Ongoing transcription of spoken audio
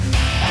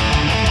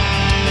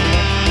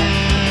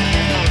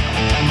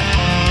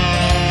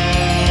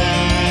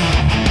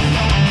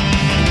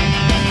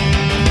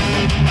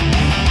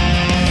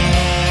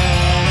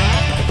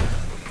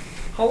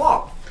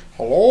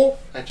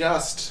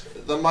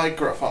adjust the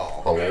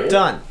microphone. Hello?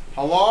 Done.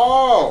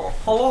 Hello.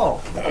 Hello.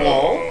 Hello.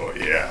 Oh,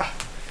 yeah.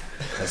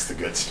 That's the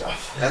good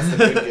stuff. That's the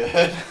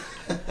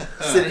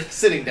good.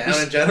 Sitting down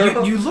in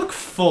general. You look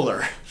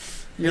fuller.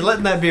 You're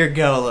letting that beer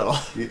go a little.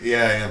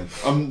 Yeah, I am.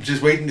 I'm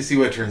just waiting to see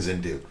what it turns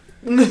into.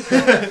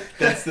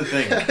 That's the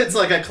thing. It's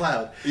like a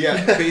cloud.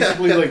 Yeah,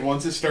 basically, like,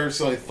 once it starts,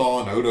 like,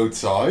 thawing out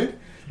outside,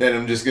 then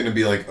I'm just gonna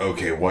be like,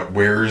 okay,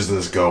 where is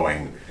this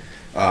going?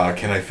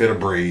 Can I fit a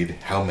braid?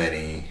 How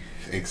many?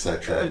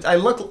 Etc. It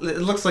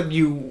looks like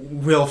you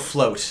will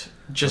float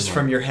just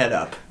from your head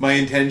up. My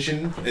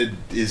intention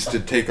is to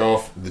take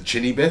off the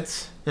chinny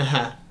bits.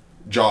 Uh-huh.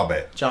 Jaw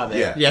bit. Jaw bit.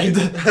 Yeah. Yeah,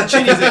 the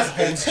chin is its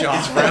whole jaw.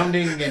 It's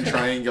rounding and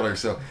triangular,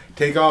 so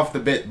take off the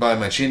bit by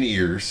my chin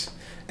ears,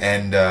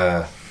 and and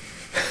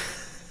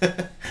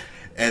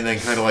then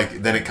kind of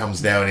like, then it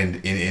comes down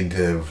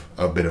into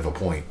a bit of a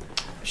point.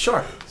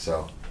 Sure.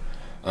 So,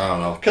 I don't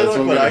know. Kind of That's like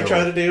what we're I gonna try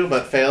go to do,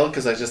 but fail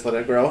because I just let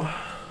it grow. with.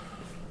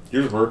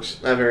 Yours works.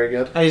 Not very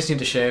good. I just need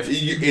to shave.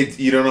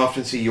 You don't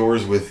often see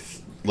yours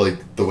with,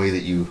 like, the way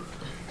that you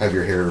have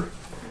your hair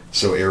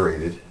so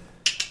aerated.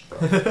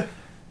 So,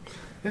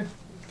 yeah.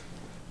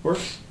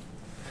 Works.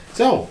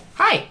 So,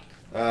 Hi.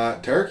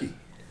 Turkey.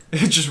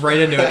 Just right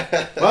into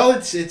it. Well,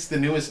 it's the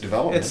newest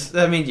development.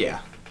 Yeah.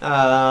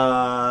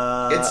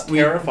 It's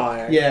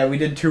terrifying. Yeah, we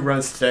did 2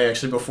 runs today,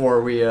 actually,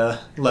 before we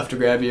left to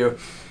grab you.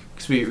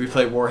 Because we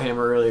played Warhammer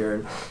earlier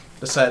and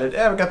decided, we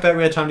got back,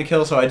 we had time to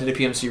kill, so I did a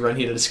PMC run,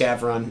 he did a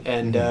scav run,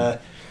 and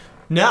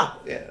no.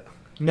 Yeah.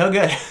 No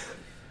good.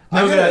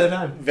 I No good had at a the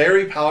time.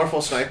 very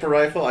powerful sniper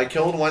rifle. I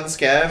killed one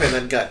scav and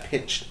then got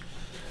pinched.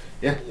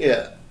 Yeah.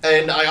 Yeah.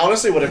 And I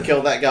honestly would have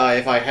killed that guy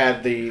if I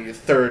had the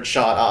 3rd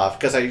shot off,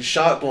 because I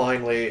shot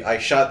blindly. I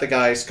shot the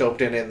guy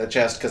scoped in the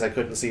chest because I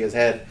couldn't see his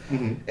head.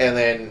 Mm-hmm. And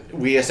then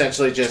we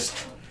essentially just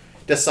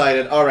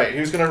decided, all right,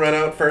 who's going to run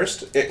out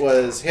first? It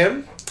was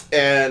him,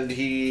 and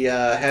he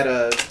had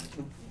a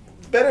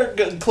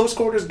better close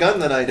quarters gun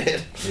than I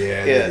did.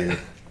 Yeah, Yeah. they do.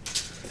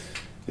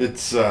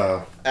 It's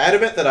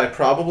Adamant that I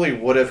probably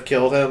would have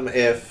killed him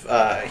if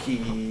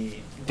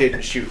he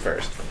didn't shoot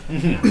first.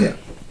 Yeah.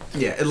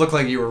 Yeah, it looked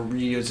like you were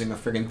reusing a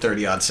friggin'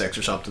 30-06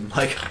 or something.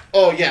 Like,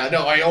 Oh, yeah,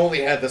 no, I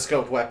only had the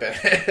scoped weapon.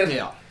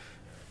 yeah.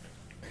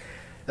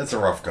 that's a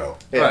rough go.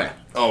 Yeah. Right.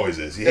 Always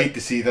is. You hate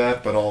to see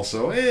that, but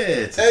also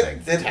it's a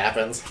thing. It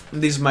happens.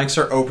 These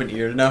mics are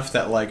open-eared enough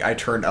that, like, I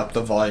turned up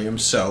the volume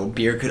so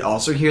Beer could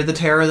also hear the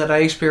terror that I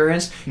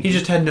experienced. He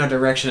just had no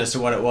direction as to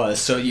what it was.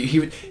 So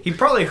he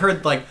probably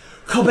heard, like,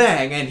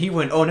 kabang, and he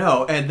went, oh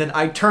no, and then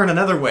I turn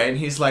another way, and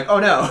he's like, oh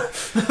no.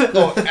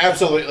 Oh,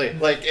 absolutely.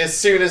 Like, as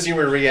soon as you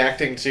were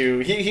reacting to...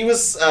 He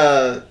was...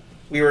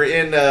 we were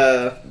in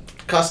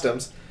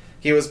customs.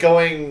 He was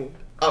going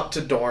up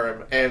to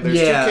dorm, and there's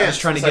 2 I was camps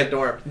trying to inside get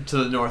dorm. to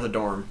the north of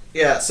dorm.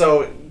 Yeah,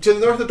 so to the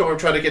north of dorm,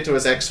 trying to get to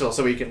his exfil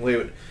so he can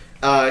loot.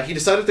 He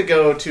decided to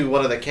go to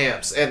one of the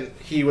camps, and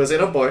he was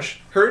in a bush,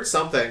 heard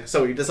something,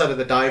 so he decided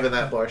to dive in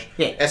that bush.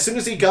 Yeah. As soon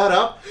as he got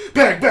up,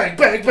 bang, bang,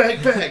 bang,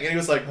 bang, bang, and he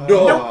was like,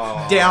 no.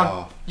 Nope.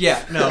 Down.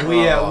 Yeah,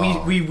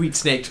 no, we weed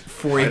snaked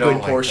for a I don't good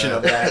like portion that.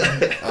 of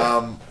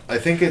that. I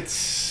think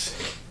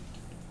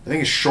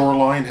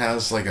Shoreline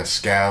has like a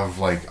scav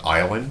like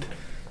island.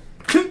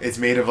 It's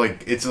made of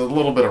like, it's a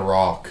little bit of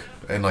rock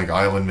and like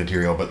island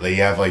material, but they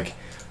have like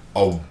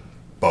a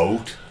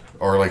boat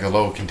or like a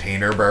little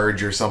container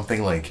barge or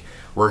something like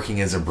working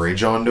as a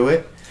bridge onto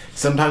it.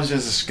 Sometimes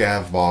there's a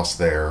scav boss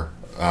there,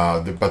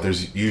 but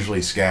there's usually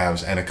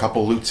scavs and a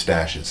couple loot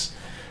stashes,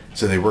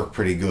 so they work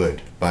pretty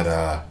good.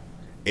 But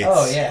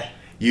it's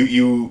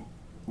you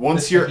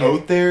once you're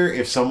out there,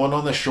 if someone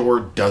on the shore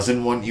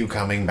doesn't want you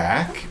coming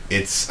back,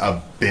 it's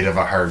a bit of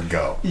a hard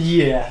go.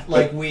 Yeah,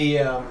 like we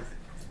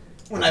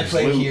when I There's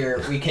played loot.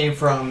 here, we came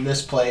from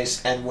this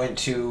place and went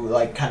to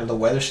like kind of the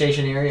weather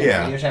station area,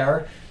 Yeah. radio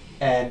tower,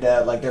 and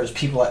like there was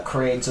people at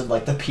cranes and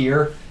like the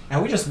pier,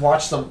 and we just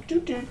watched them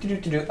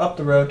up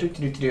the road,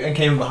 and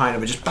came behind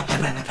them and just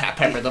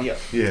peppered them. Yeah.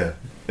 Yeah,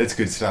 it's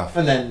good stuff.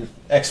 And then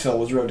exfil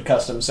was road to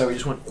custom, so we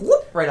just went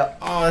whoop right up.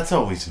 Oh, that's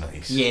always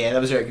nice. Yeah,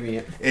 that was very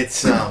convenient.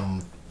 It's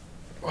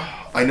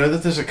I know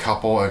that there's a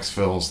couple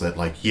exfils that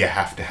like you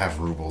have to have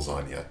rubles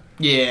on you.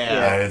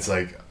 Yeah. And it's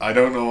like, I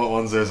don't know what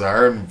ones those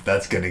are, and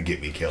that's gonna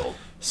get me killed.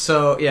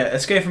 So yeah,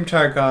 Escape from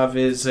Tarkov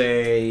is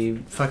a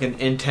fucking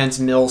intense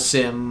mil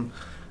sim.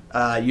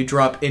 You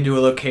drop into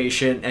a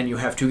location and you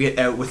have to get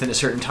out within a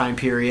certain time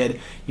period.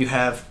 You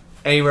have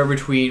anywhere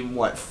between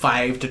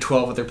 5 to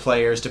 12 other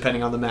players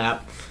depending on the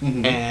map,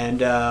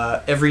 and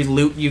every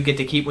loot you get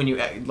to keep when you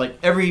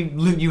every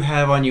loot you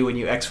have on you when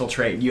you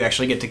exfiltrate, you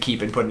actually get to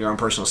keep and put in your own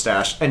personal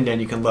stash, and then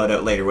you can load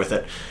out later with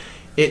it.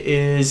 It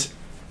is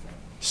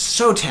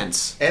so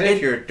tense. And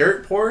if you're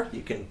dirt poor,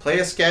 you can play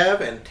a scav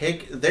and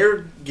take their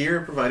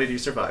gear provided you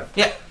survive.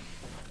 Yeah.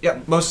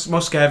 Yep, most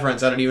scav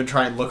runs, I don't even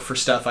try and look for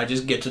stuff. I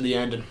just get to the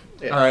end and,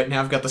 alright,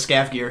 now I've got the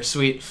scav gear.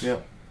 Sweet.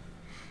 Yep.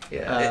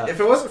 Yeah, if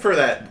it wasn't for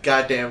that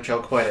goddamn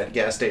choke point at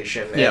gas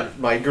station and Yeah.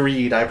 my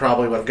greed, I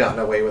probably would have gotten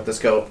away with the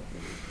scope.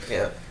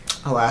 Yeah.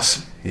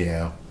 Alas.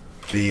 Yeah.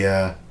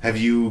 The have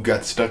you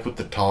got stuck with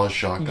the tallest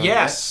shotgun?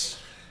 Yes.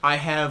 I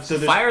have So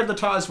there's- fired the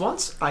Taz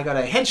once. I got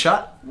a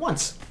headshot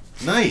once.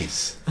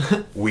 Nice.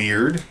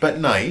 Weird, but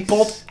nice.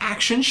 Bolt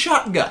action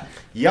shotgun.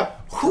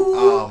 Yep.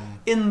 Who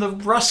in the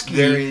Rusky?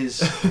 There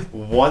is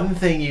one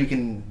thing you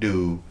can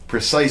do,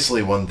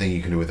 precisely one thing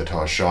you can do with a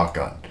Taz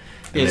shotgun.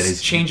 And that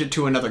is change it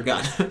to another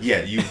gun.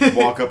 Yeah, you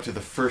walk up to the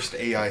first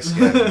AI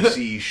scav you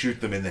see, shoot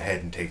them in the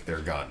head, and take their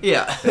gun.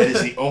 Yeah. That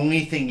is the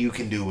only thing you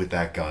can do with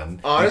that gun.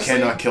 Honestly, you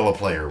cannot kill a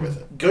player with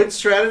it. Good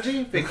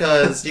strategy,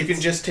 because you can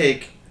just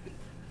take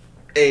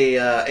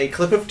a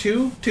clip of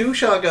two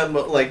shotgun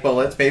like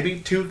bullets, maybe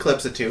 2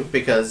 clips of 2,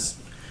 because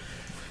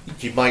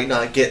you might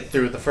not get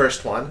through the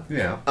first one.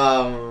 Yeah.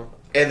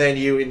 And then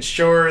you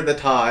ensure the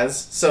Taz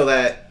so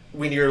that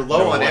when you're low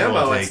No on one will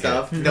ammo and take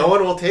stuff, it. no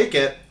one will take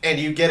it, and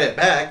you get it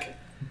back.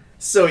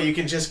 So you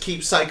can just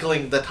keep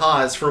cycling the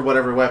Taz for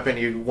whatever weapon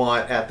you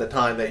want at the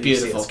time that you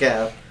Beautiful. see a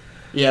scav.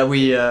 Yeah,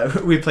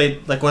 we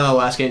played, like, one of the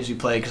last games we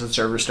played because the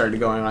server started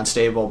going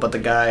unstable, but the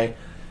guy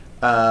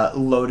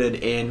loaded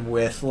in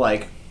with,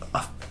 like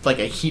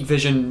a heat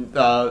vision,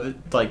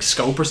 like,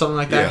 scope or something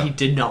like that. Yeah. He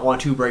did not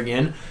want to bring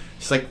in.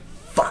 He's like,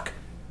 fuck.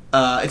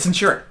 It's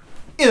insured.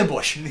 In the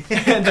bush.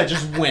 And I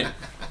just went.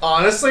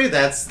 Honestly,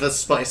 that's the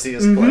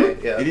spiciest play.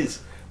 Yeah. It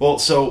is. Well,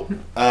 so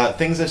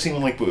things I've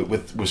seen like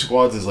with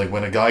squads is like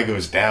when a guy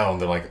goes down,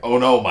 they're like, "Oh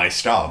no, my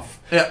stuff."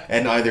 Yeah.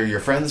 And either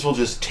your friends will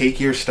just take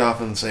your stuff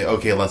and say,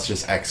 "Okay, let's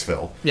just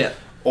exfil," Yeah.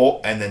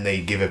 and then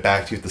they give it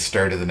back to you at the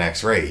start of the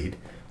next raid,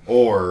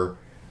 or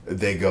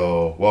they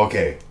go, "Well,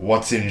 okay,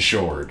 what's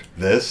insured?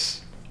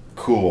 This,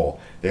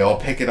 cool." They all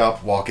pick it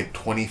up, walk it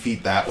 20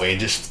 feet that way, and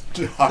just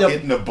huck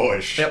it in the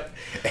bush,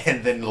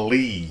 and then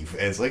leave.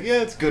 And it's like,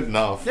 yeah, it's good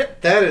enough.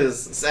 That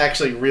is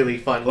actually really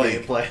fun Like,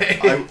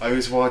 gameplay. I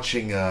was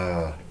watching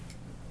a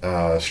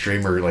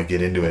streamer like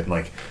get into it, and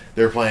like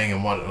they're playing,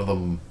 and one of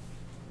them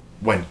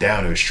went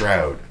down to a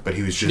Shroud, but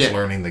he was just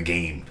learning the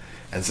game,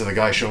 and so the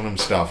guy showing him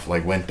stuff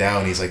like went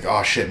down. He's like,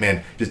 "Oh shit,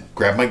 man, just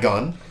grab my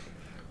gun,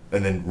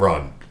 and then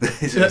run." So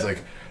he's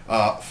like,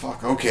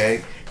 "Fuck,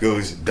 okay."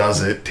 Goes,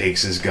 does it,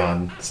 takes his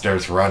gun,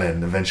 starts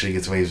running. Eventually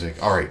gets away. He's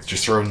like, "All right,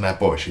 just throw it in that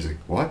bush." He's like,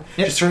 "What?"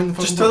 Yep. Just throw it in the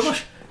fucking Just throw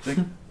bush. the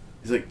bush.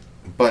 He's like,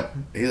 but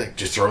he's like,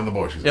 just throw it in the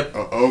bush. He's Yep.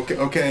 like,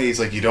 okay. He's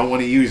like, you don't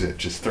want to use it,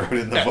 just throw it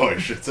in the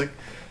bush. It's like,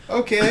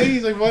 okay.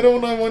 He's like, why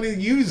don't I want to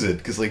use it?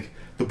 Because like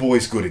the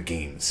boy's good at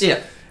games.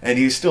 Yeah. And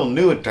he's still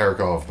new at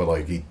Tarkov, but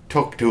like he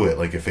took to it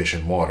like a fish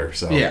in water.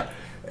 So Yeah.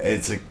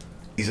 it's like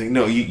he's like,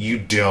 no, you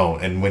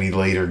don't. And when he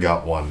later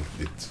got one,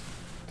 it's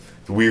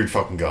a weird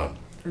fucking gun.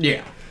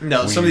 Yeah.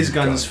 No, some of these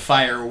Weird guns gun.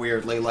 fire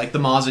weirdly. Like the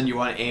Mosin, you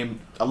want to aim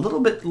a little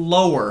bit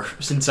lower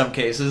in some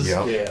cases.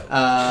 Yeah.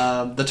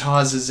 The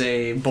Taz is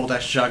a bolt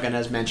action shotgun,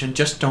 as mentioned.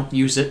 Just don't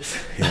use it.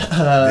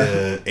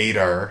 The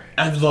ADAR.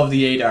 I love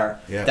the ADAR.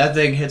 Yeah. That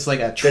thing hits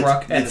like a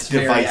truck, and it's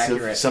very divisive.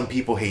 accurate. Some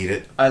people hate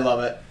it. I love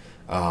it.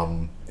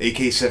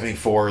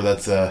 AK-74,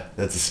 that's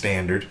a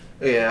standard.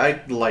 Yeah,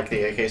 I like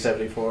the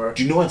AK-74.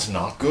 Do you know what's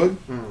not good?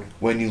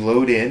 When you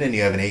load in and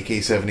you have an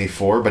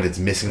AK-74, but it's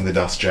missing the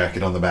dust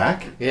jacket on the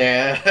back.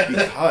 Yeah.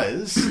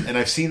 Because, and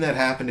I've seen that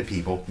happen to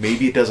people,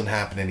 maybe it doesn't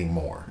happen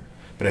anymore,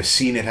 but I've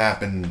seen it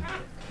happen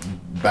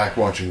back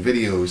watching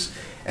videos,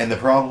 and the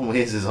problem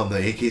is on the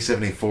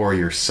AK-74,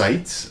 your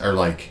sights are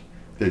like,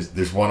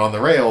 there's one on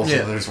the rails Yeah.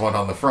 and there's one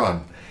on the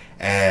front,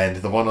 and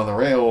the one on the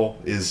rail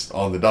is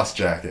on the dust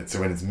jacket, so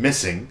when it's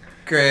missing,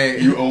 Great.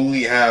 you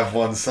only have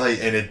one sight,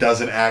 and it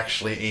doesn't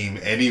actually aim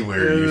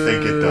anywhere you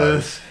think it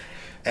does.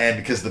 And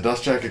because the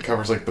dust jacket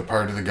covers like the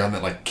part of the gun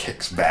that like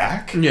kicks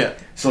back, Yeah.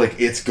 so like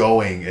it's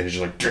going, and it's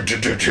just like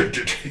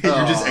you're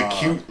just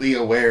acutely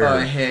aware Oh,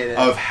 I hate it.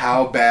 of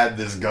how bad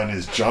this gun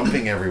is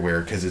jumping everywhere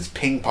because it's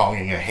ping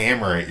ponging a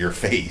hammer at your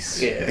face.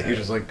 Yeah. You're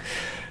just like,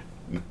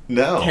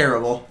 no.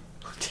 Terrible.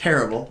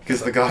 Terrible.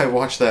 Because the guy I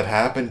watched that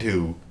happen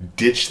to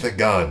ditched the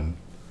gun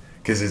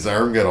because his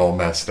arm got all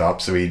messed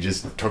up, so he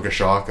just took a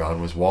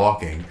shotgun, was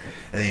walking,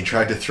 and he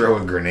tried to throw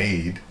a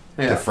grenade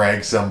to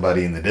frag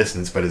somebody in the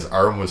distance, but his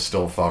arm was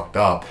still fucked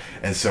up,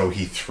 and so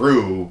he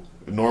threw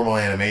normal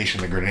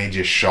animation, the grenade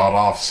just shot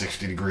off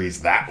 60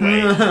 degrees that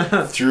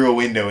way, through a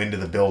window into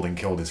the building,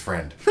 killed his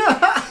friend.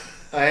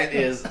 That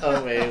is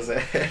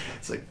amazing.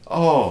 It's like,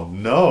 oh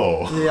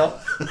no.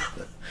 Yep.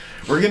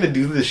 We're gonna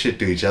do this shit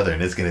to each other,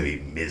 and it's gonna be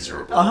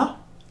miserable.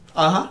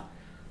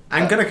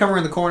 I'm gonna come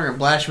around the corner and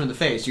blast you in the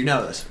face. You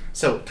know this.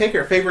 So take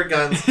your favorite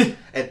guns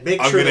and make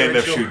I'm sure gonna they're end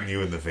up insured. shooting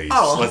you in the face.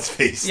 Oh. Let's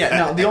face Yeah.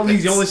 that. No.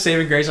 The only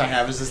saving grace I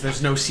have is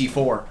there's no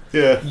C4.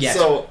 Yeah. Yet.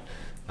 So,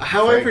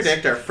 how I Thanks.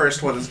 predict our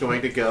first one is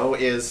going to go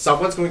is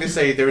someone's going to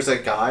say there's a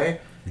guy,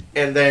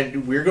 and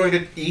then we're going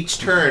to each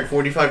turn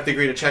 45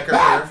 degree to check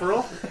our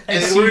peripheral,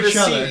 and then see we're going each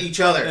to other. see each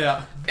other.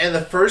 Yeah. And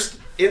the first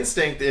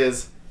instinct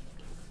is,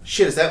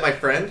 shit, is that my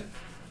friend?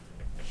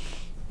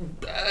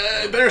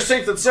 Better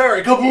safe than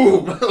sorry.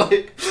 Kaboom!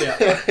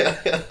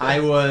 Like, I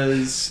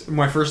was when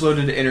I first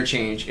loaded to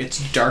interchange.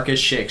 It's dark as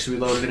shit, so we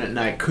loaded in at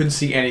night. Couldn't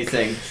see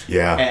anything.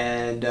 Yeah.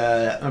 And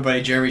my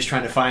buddy Jeremy's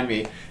trying to find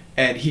me,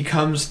 and he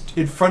comes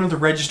in front of the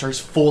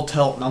registers full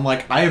tilt, and I'm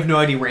like, I have no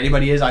idea where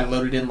anybody is. I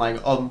loaded in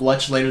like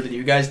much later than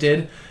you guys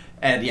did,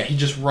 And yeah, he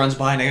just runs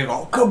by and I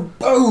go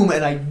kaboom,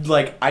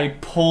 and I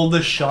pull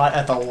the shot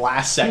at the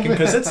last second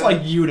because it's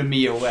like you to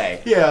me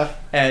away. Yeah.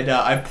 And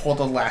I pulled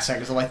the last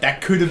second. So I'm like,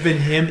 that could have been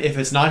him. If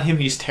it's not him,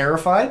 he's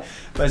terrified.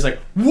 But he's like,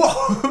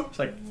 whoa. It's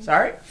like,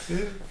 sorry.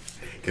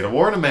 Gotta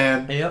warn a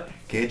man. Yep.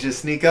 Can't just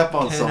sneak up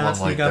on someone Cannot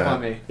like sneak that. up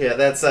on me. Yeah,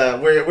 that's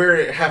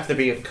we have to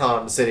be in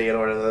calm city in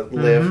order to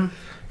live.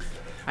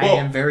 I Well-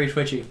 am very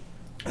twitchy.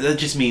 That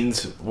just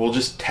means we'll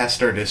just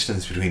test our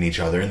distance between each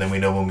other, and then we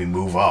know when we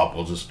move up,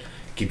 we'll just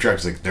keep track.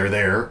 It's like, they're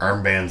there,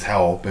 armbands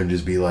help, and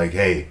just be like,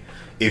 hey,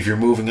 if you're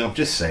moving up,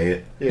 just say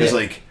it. It's Yeah.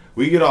 like,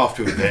 we get off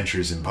to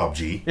adventures in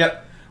PUBG.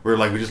 Yep. Where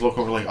like we just look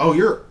over like, oh,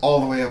 you're all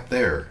the way up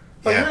there.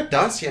 Oh, you're at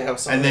Dacia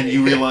House. And then already.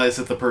 you realize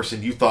that the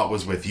person you thought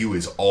was with you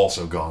is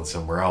also gone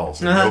somewhere else,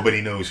 and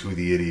nobody knows who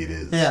the idiot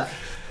is. Yeah.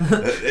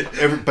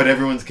 But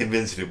everyone's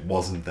convinced it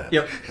wasn't them.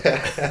 Yep.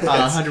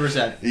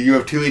 100%. You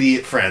have two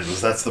idiot friends.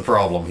 That's the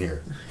problem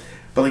here.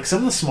 But like some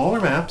of the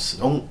smaller maps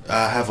don't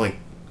have like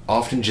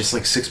often just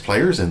like 6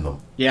 players in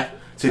them. Yeah.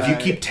 So if you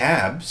keep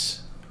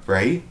tabs,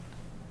 right?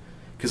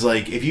 Because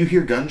like if you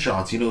hear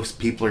gunshots, you know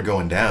people are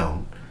going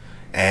down.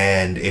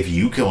 And if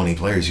you kill any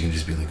players, you can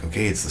just be like,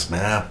 okay, it's this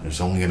map. There's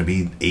only going to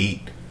be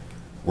 8.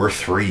 We're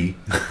 3.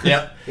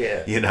 Yep.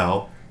 Yeah. You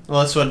know?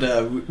 Well, that's what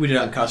we did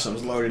on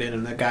customs. Loaded in,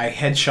 and the guy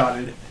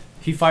headshotted.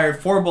 He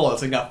fired 4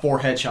 bullets and got 4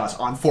 headshots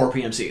on 4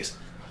 PMCs.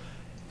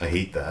 I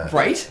hate that.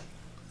 Right?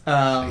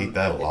 I hate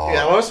that a lot.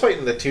 Yeah, when I was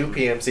fighting the 2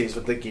 PMCs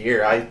with the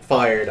gear, I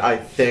fired, I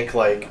think,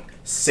 like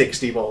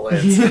 60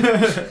 bullets.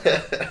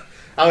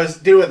 I was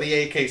doing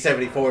the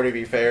AK-74 to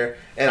be fair,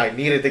 and I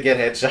needed to get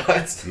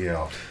headshots.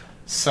 Yeah.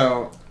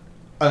 So,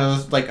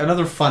 like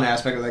another fun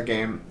aspect of that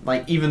game,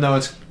 like even though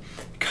it's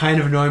kind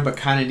of annoying but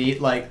kind of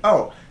neat, like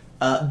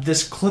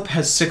this clip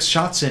has 6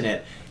 shots in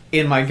it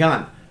in my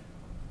gun.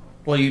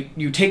 Well,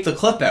 you take the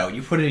clip out,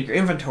 you put it in your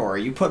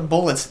inventory, you put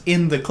bullets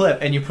in the clip,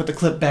 and you put the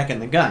clip back in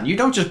the gun. You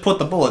don't just put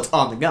the bullets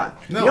on the gun.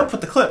 No. You don't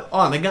put the clip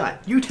on the gun.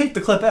 You take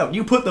the clip out,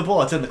 you put the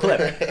bullets in the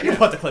clip, you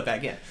put the clip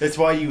back in. That's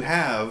why you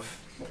have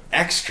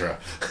extra.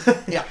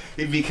 Yeah.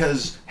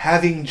 Because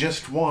having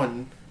just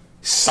one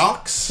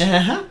sucks.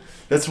 Uh-huh.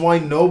 That's why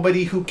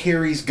nobody who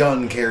carries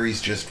gun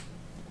carries just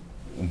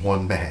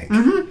one bag.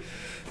 Mm-hmm.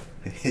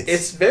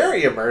 It's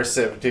very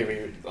immersive, to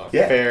be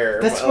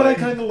fair. That's but, what like, I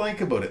kind of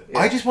like about it. Yeah.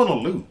 I just want to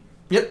loot.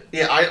 Yep.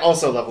 Yeah, I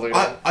also love looting.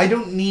 I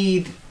don't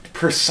need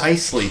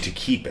precisely to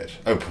keep it.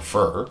 I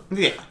prefer.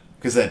 Yeah.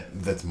 Because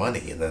that's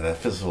money, and then that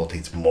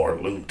facilitates more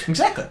loot.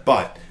 Exactly.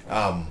 But,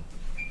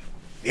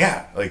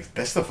 yeah, like,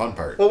 that's the fun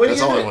part. Well, when That's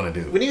you all have I want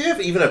to do. When you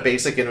have even a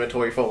basic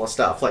inventory full of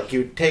stuff, like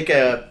you take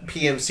a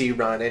PMC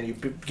run and you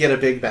get a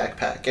big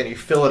backpack and you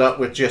fill it up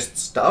with just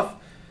stuff,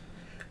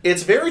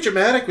 it's very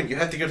dramatic when you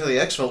have to go to the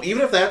exfil.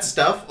 Even if that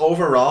stuff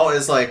overall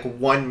is like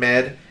 1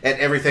 med and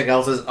everything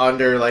else is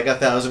under like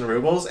 1,000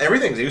 rubles,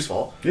 everything's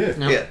useful. Yeah.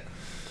 No. Yeah.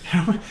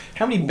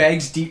 How many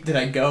bags deep did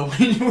I go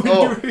when you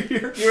were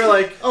here? You were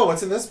like, oh,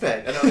 what's in this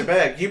bag? Another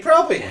bag. You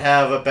probably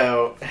have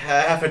about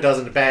half a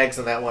dozen bags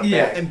in that one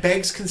Yeah, bag. And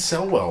bags can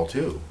sell well,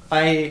 too.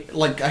 I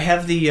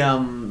have the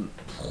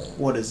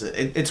what is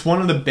it? It's one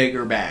of the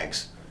bigger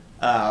bags.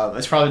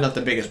 It's probably not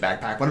the biggest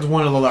backpack, but it's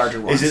one of the larger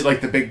ones. Is it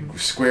like the big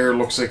square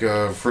looks like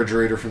a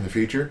refrigerator from the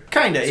future?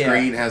 Kinda, yeah.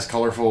 Screen has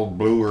colorful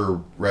blue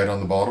or red on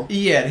the bottom?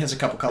 Yeah, it has a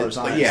couple colors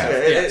on it.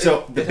 Yeah.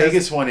 so- So the it has-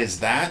 biggest one is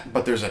that,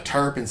 but there's a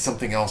tarp and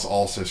something else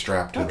also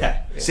strapped to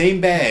Okay. it.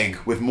 Same bag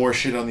with more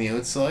shit on the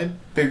outside,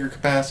 bigger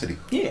capacity.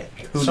 Yeah.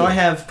 Who So knew? I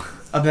have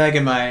a bag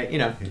in my,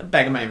 a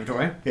bag in my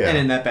inventory, Yeah. and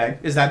in that bag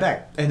is that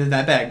bag, and in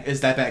that bag is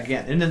that bag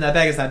again, and in that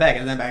bag is that bag,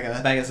 and in that bag is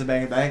that bag is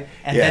that bag,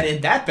 and Yeah. then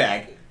in that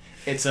bag,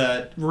 it's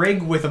a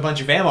rig with a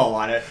bunch of ammo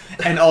on it,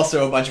 and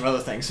also a bunch of other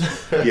things.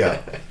 Yeah.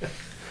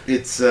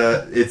 It's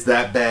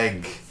that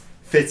bag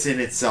fits in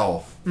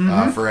itself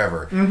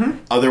forever. Mm-hmm.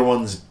 Other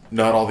ones,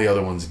 not all the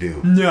other ones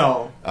do.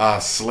 No.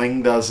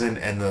 Sling doesn't,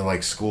 and the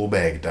like school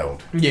bag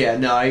don't. Yeah,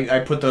 no, I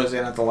put those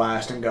in at the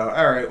last and go,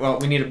 alright, well,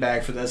 we need a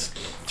bag for this.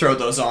 Throw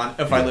those on.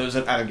 If I lose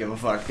it, I don't give a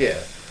fuck. Yeah.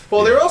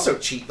 Well, they're also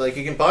cheap. Like,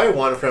 you can buy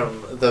one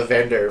from the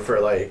vendor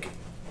for, like...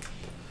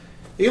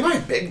 You can buy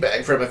a big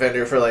bag from a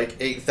vendor for, like,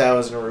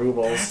 8,000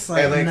 rubles. That's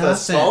like and, like, the nothing.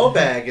 small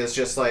bag is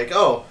just like,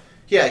 oh,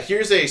 yeah,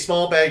 here's a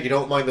small bag you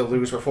don't mind to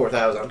lose for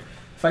 4,000.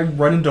 If I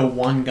run into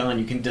one gun,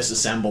 you can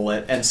disassemble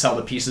it and sell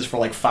the pieces for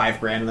like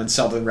 $5,000 and then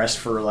sell the rest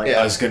for like...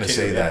 Yeah, I was gonna 2,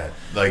 say yeah. that.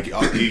 Like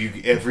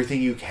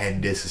everything you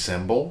can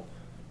disassemble,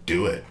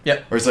 do it.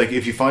 Yep. Or it's like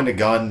if you find a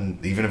gun,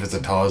 even if it's a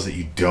Taz that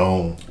you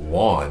don't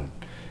want,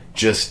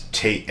 just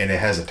take, and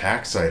it has a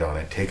tac sight on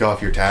it. Take off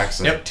your tac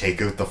sight. Yep.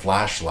 Take out the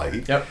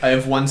flashlight. Yep, I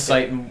have one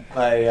sight and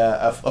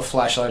a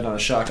flashlight on a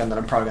shotgun that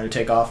I'm probably going to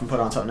take off and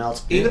put on something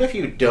else. Even if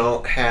you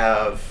don't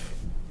have...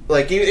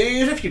 Like,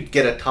 even if you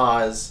get a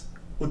Taz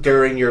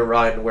during your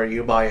run where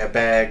you buy a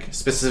bag,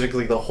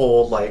 specifically to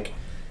hold, like,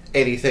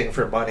 anything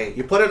for money,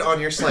 you put it on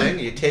your sling,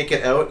 you take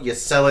it out, you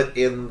sell it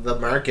in the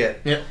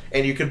market, Yep.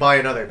 and you can buy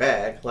another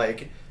bag.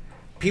 Like,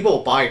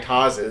 people buy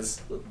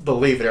Tazes,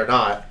 believe it or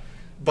not,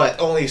 but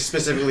only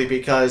specifically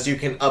because you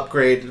can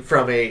upgrade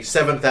from a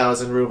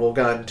 7,000 ruble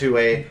gun to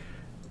a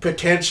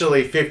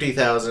potentially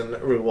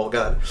 50,000 ruble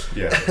gun.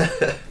 Yeah.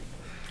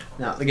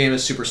 No, the game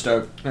is super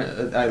stoked.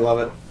 I love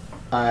it.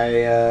 I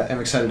am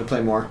excited to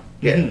play more.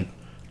 Yeah. Mhm.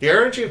 The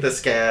RNG of the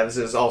scavs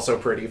is also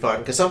pretty fun,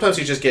 because sometimes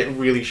you just get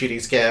really shitty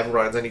scav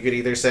runs, and you could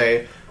either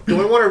say, do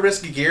I want to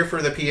risk gear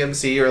for the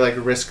PMC, or like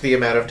risk the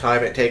amount of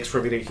time it takes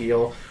for me to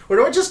heal, or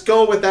do I just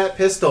go with that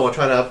pistol and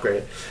try to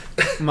upgrade?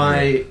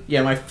 My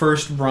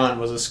first run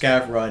was a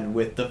scav run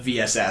with the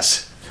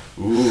VSS.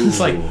 Ooh. It's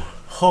like,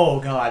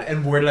 oh god,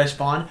 and where did I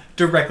spawn?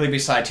 Directly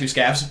beside 2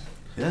 scavs.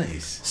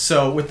 Nice.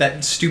 So with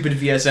that stupid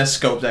VSS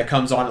scope that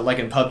comes on it like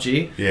in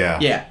PUBG.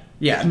 Yeah.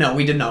 Yeah, no,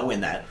 we did not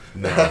win that.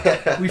 No.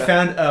 We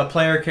found a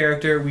player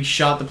character, we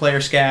shot the player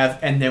scav,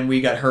 and then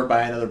we got hurt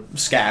by another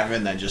scav,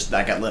 and then just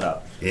that got lit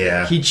up.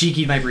 Yeah. He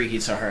cheekied my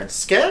breaky so hard.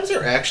 Scavs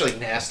are actually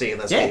nasty in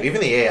this Yeah. game,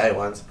 even the AI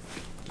ones.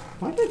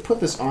 Why did I put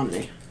this on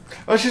me?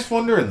 I was just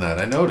wondering that.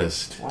 I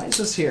noticed. Why is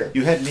this here?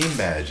 You had name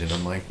badge, and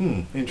I'm like,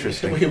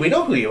 interesting. We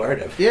know who you are,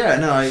 Dev. Yeah,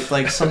 no,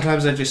 like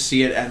sometimes I just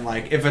see it, and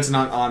like if it's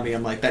not on me,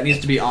 I'm like, that needs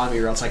to be on me,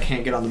 or else I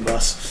can't get on the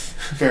bus.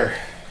 Fair.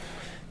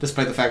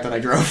 Despite the fact that I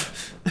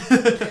drove.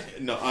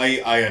 No,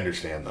 I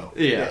understand, though.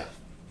 Yeah.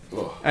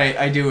 Ugh.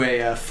 I do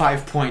a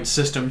 5-point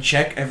system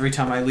check every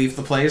time I leave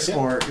the place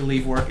or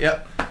leave work.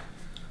 Yep.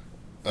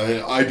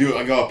 I do.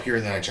 I go up here,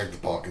 and then I check the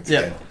pockets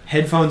Yep. again.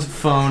 Headphones,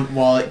 phone,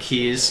 wallet,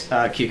 keys,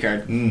 key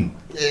card.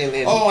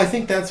 Oh, I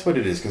think that's what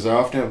it is, because I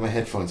often have my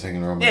headphones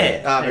hanging around my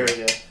head. Ah, very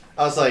good.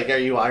 I was like, are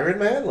you Iron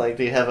Man? Like,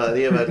 do you have a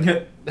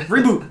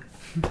Reboot.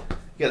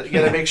 You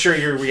gotta make sure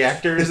your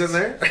reactor is in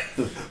there?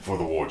 For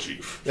the war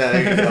chief. Yeah,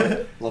 there you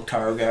go.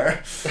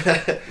 Loktarogar.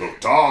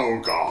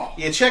 Lotaruga.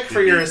 You check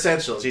for your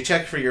essentials. You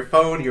check for your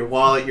phone, your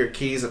wallet, your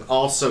keys, and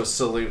also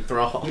salute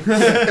Thrall.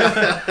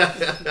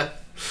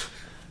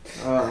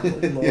 Oh,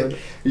 Lord.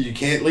 You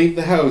can't leave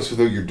the house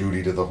without your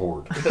duty to the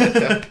horde.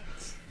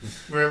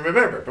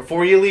 Remember,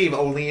 before you leave,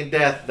 only in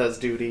death does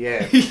duty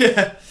end.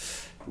 Yeah.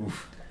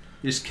 Oof.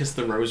 You just kiss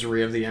the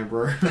rosary of the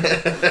Emperor.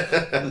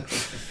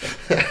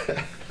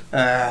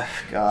 God.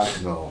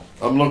 No.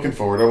 I'm looking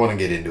forward. I want to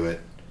get into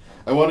it.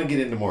 I want to get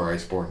into more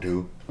Iceborne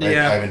too.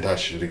 Yeah. I haven't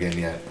touched it again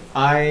yet.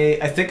 I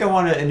think I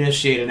want to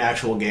initiate an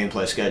actual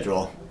gameplay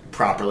schedule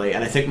properly,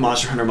 and I think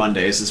Monster Hunter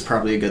Mondays is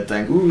probably a good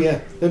thing. Ooh, yeah.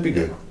 That'd be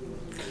good.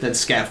 Then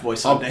Scaff Boy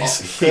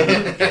Sundays.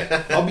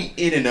 I'll be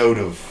in and out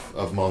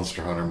of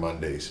Monster Hunter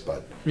Mondays,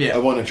 but Yeah. I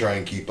want to try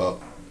and keep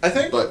up. I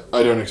think But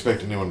I don't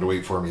expect anyone to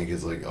wait for me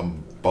because, like,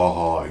 I'm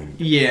behind.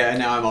 Yeah,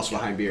 now I'm also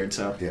behind Beard,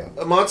 so. Yeah.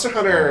 Monster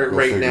Hunter Go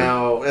right figure.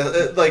 now,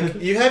 like,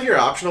 you have your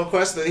optional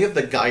quest, then you have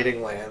the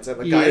guiding lands, and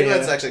the guiding Yeah.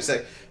 lands is actually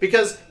sick.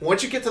 Because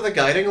once you get to the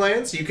guiding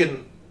lands, you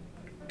can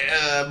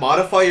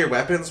modify your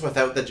weapons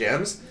without the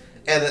gems,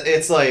 and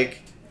it's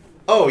like,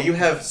 oh, you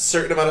have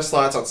certain amount of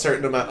slots on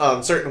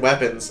certain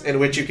weapons, in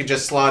which you can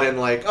just slot in,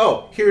 like,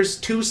 oh, here's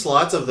 2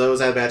 slots of those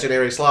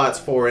imaginary slots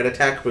for an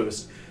attack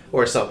boost,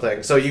 or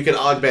something. So you can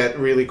augment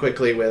really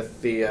quickly with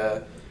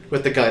the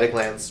guiding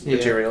lands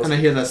materials. And I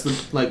hear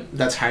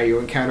that's how you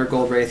encounter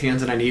Gold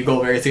Rathians, and I need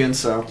Gold Rathians,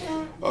 so.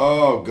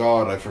 Oh,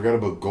 God. I forgot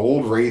about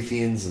Gold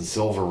Rathians and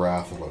Silver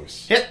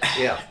Rathalos. Yep.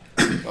 Yeah.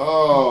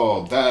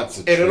 Oh, that's a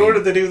And in treat.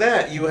 order to do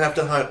that, you have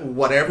to hunt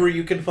whatever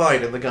you can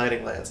find in the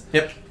guiding lands.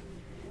 Yep.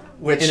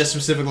 Which In a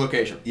specific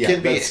location. Yeah,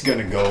 can be- that's going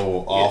to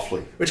go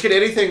awfully. which could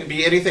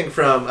be anything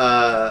from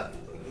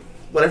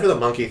whatever the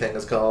monkey thing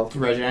is called.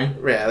 Rajang.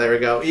 Yeah, there we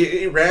go.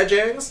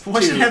 Rajangs Why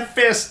should it to have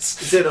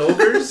fists?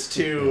 Zinogres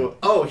to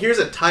here's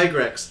a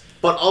Tigrex,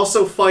 but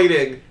also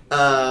fighting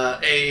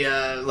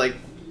like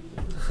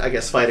I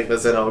guess fighting the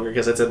Zenogre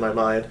because it's in my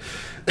mind.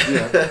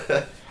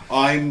 Yeah.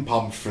 I'm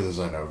pumped for the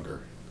Zenogre.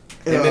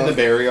 Him and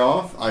the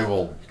Barryoth, I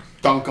will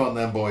dunk on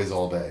them boys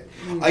all day.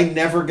 I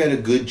never get a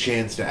good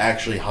chance to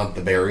actually hunt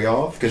the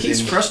Barryoth because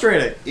He's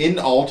frustrating. in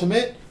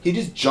Ultimate, he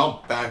just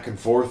jumped back and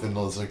forth and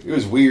it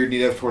was weird. And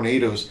he'd have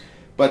tornadoes,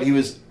 but he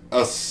was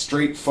a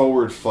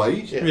straightforward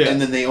fight. Yeah.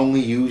 And then they only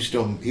used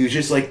him. He was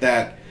just like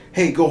that.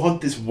 Hey, go hunt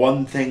this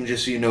one thing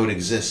just so you know it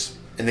exists,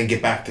 and then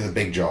get back to the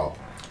big job.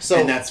 So-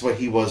 and that's what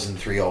he was in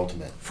 3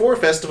 Ultimate. For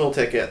festival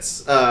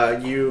tickets,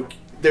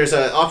 there's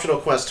an optional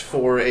quest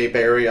for a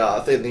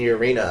Barryoth in the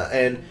arena,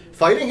 and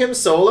fighting him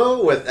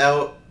solo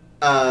without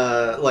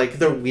like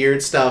the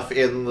weird stuff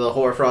in the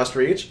Hoarfrost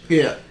Reach,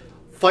 Yeah.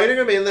 fighting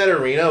him in that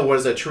arena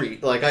was a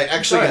treat. Like, I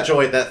actually Oh, yeah.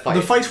 enjoyed that fight.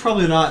 The fight's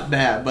probably not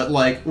bad, but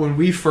like when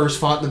we first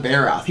fought the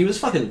Barroth, he was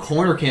fucking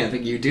corner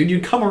camping you, dude.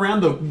 You'd come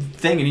around the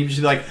thing and he'd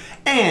just be like,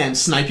 and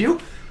snipe you.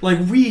 Like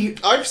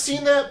I've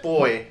seen that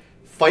boy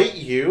fight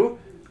you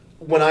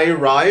when I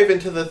arrive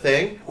into the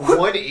thing,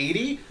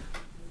 180,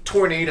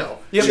 tornado.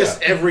 Yep.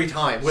 Just every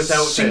time,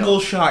 without single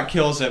fail. shot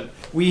kills him.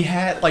 We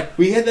had like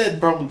We had that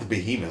problem with the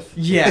Behemoth.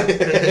 yeah,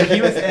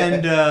 Behemoth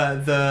and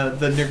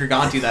the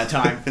Nergiganti that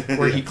time,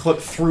 where he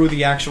clipped through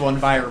the actual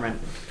environment.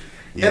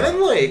 Yeah. And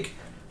then, like,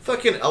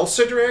 fucking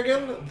Elsa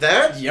Dragon,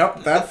 that...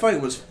 Yep, that fight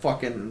was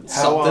fucking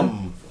How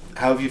something.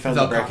 how have you found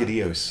Velcro. the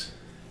Brachydios?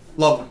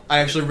 Love him. I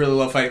actually really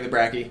love fighting the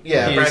Bracky.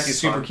 Yeah, he Bracky's is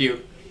super fun.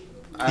 cute.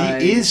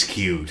 He is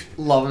cute.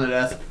 Love him to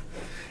death.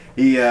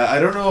 He I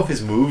don't know if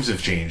his moves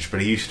have changed,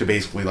 but he used to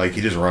basically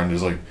he just run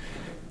just like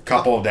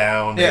couple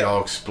down, they'd Yeah.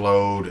 all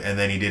explode, and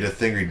then he did a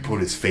thing where he'd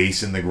put his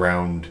face in the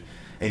ground,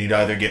 and you'd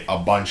either get a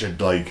bunch of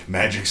like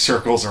magic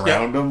circles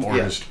around him, or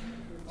Yeah. just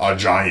a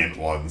giant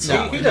one.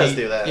 So No, He does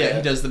do that, Yeah, yeah.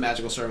 he does the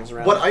magical circles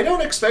around. What I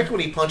don't expect when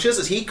he punches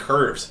is he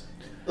curves.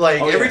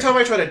 Like, Oh, every yeah. time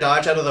I try to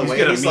dodge out of the he's way,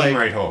 got a he's mean like...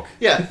 right hook.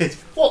 Yeah.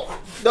 Well,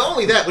 not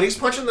only that, when he's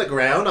punching the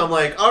ground, I'm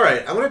like,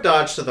 alright, I'm going to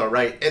dodge to the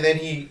right. And then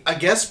he, I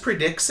guess,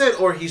 predicts it,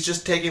 or he's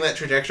just taking that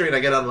trajectory and I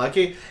get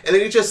unlucky. And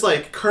then he just,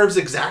 like, curves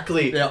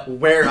exactly Yeah.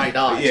 where I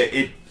dodge.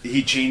 Yeah,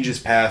 he changes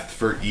path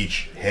for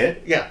each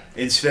hit. Yeah.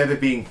 Instead of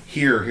it being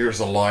here's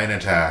a line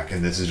attack,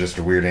 and this is just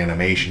a weird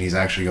animation, he's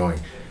actually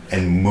going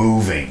and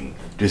moving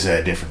just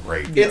at a different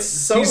rate. It's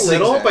so He's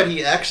little, zigzag. but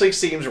he actually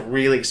seems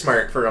really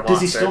smart for a monster.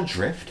 Does he still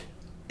drift?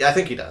 Yeah, I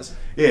think he does.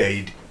 Yeah,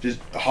 you just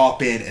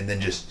hop in and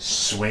then just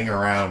swing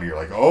around. You're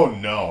like, oh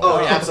no.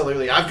 Oh, yeah,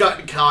 absolutely. I've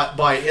gotten caught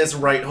by his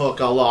right hook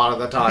a lot of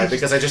the time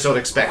because I just don't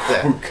expect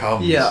that. Who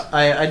comes? Yeah,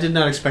 I did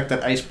not expect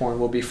that Iceborne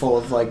will be full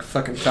of like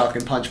fucking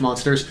Falcon Punch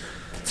monsters.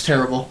 It's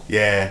terrible.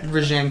 Yeah.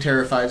 Rajang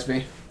terrifies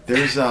me.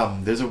 There's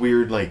a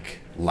weird like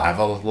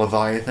lava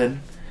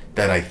leviathan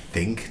that I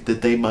think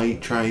that they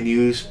might try and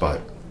use, but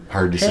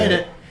hard to Hate say.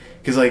 it.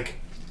 Because like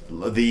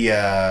the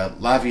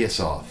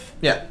Laviasoth,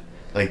 Yeah.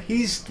 like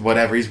he's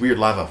whatever. He's weird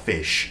lava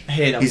fish. I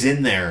hate him. He's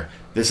in there.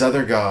 This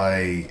other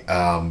guy,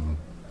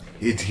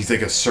 he's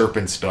like a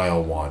serpent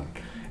style one,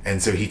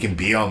 and so he can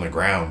be on the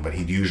ground, but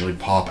he'd usually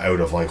pop out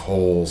of like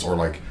holes or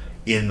like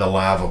in the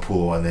lava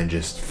pool and then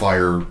just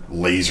fire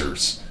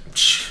lasers.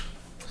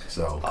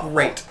 So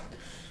Great.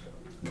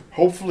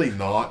 hopefully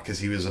not, because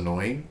he was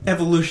annoying.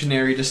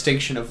 Evolutionary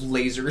distinction of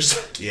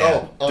lasers.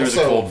 Yeah, Oh, there's a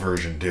also- cold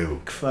version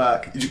too.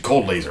 Fuck.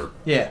 Cold laser.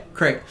 Yeah,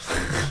 great.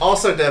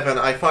 Also, Devin,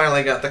 I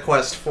finally got the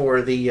quest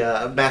for the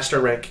Master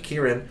Rank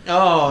Kieran.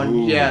 Oh,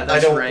 Ooh. yeah, I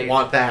that's don't right.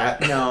 want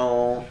that.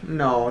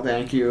 No,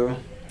 thank you.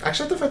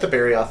 Actually, I have to fight the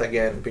Barioth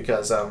again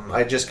because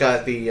I just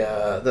got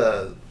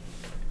the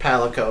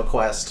Palico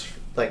quest,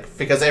 like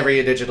because every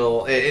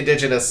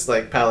indigenous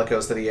like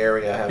Palicos to the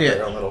area have Yeah.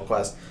 their own little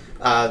quest.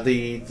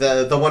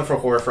 The one for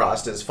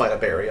Hoarfrost is fight a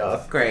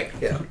Barioth. Great.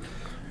 Yeah.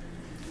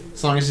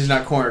 As long as he's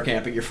not corner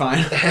camping, you're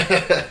fine.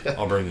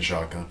 I'll bring the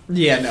shotgun.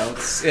 Yeah, no,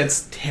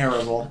 it's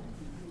terrible.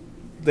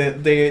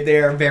 They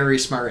are very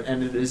smart,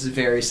 and it is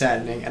very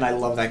saddening, and I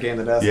love that game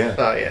to death. Yeah.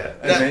 Oh yeah.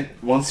 And then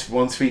once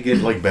we get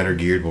like better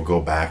geared, we'll go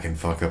back and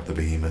fuck up the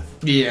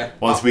behemoth. Yeah.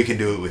 Once we can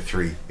do it with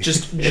 3.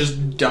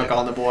 Just dunk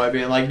on the boy,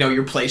 being like, "No,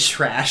 your play's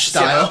trash."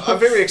 Yeah, Style. I'm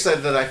very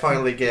excited that I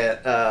finally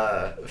get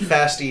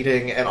fast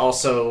eating and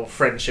also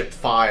friendship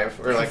 5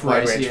 or like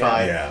wide Christ, range yeah.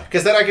 5. Yeah.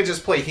 Because then I can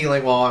just play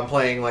healing while I'm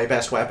playing my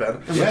best weapon.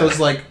 And with Yeah. those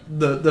like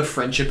the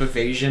friendship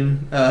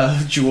evasion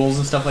jewels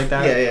and stuff like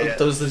that. Yeah.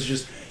 Those is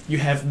just you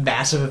have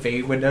massive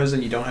evade windows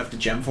and you don't have to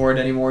gem for it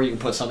anymore. You can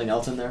put something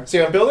else in there. See,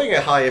 I'm building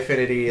a high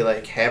affinity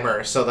like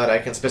hammer so that I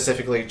can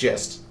specifically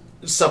just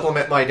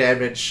supplement my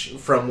damage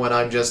from when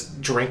I'm just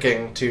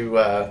drinking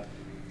to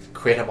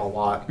crit him a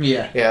lot.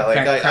 Yeah. Yeah, like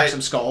crack I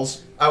some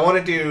skulls. I want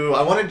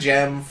a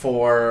gem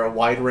for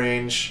wide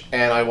range,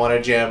 and I want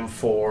a gem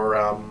for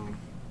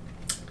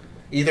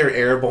either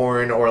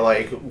airborne or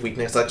like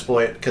weakness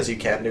exploit because you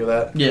can do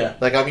that. Yeah.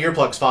 Like I'm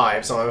earplugs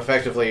 5, so I'm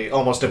effectively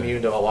almost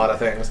immune to a lot of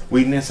things.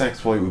 Weakness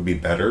exploit would be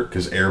better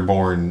because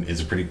airborne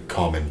is a pretty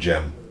common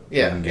gem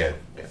Yeah. you can get,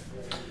 Yeah.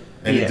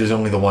 and Yeah. there's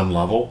only the one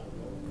level.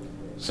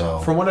 So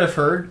From what I've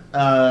heard,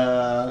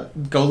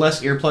 go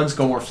less earplugs,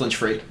 go more flinch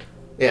free.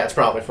 Yeah, it's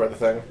probably for the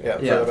thing. Yeah,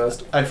 Yeah. for the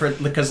best. I've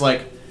heard because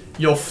like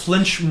you'll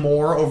flinch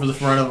more over the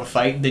front of a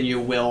fight than you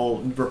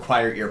will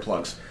require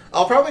earplugs.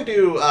 I'll probably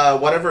do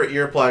whatever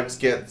earplugs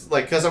get,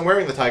 like, because I'm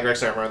wearing the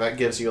Tigrex armor, that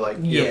gives you, like,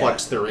 Yeah.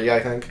 earplugs 3, I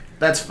think.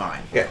 That's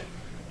fine. Yeah.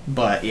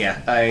 But yeah,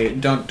 I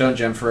don't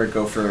gem for it.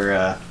 Go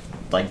for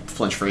like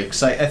flinch free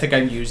because I think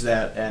I've used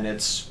that and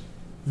it's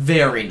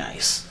very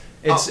nice.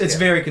 It's Oh, yeah.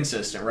 very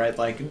consistent, right?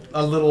 Like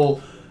a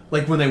little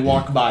like when they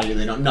walk by you,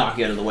 they don't knock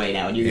you out of the way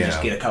now, and you can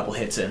just Yeah. get a couple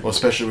hits in. well,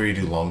 especially where you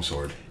do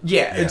longsword.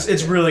 Yeah,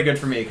 it's really good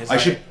for me because I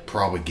should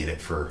probably get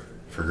it for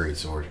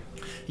greatsword.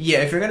 Yeah,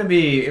 if you're gonna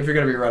be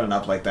running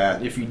up like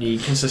that, if you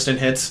need consistent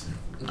hits,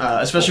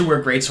 especially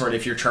where greatsword,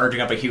 if you're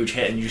charging up a huge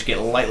hit and you just get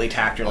lightly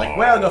tacked, you're like,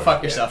 well, go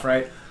fuck yourself,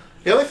 right?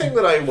 The only thing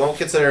that I won't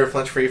consider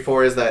flinch free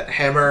for is that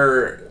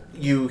hammer,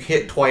 you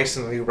hit twice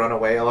and you run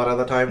away a lot of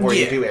the time, or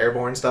Yeah. you do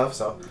airborne stuff,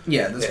 so.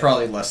 Yeah, that's Yeah.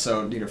 probably less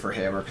so needed for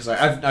hammer because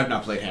I've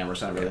not played hammer,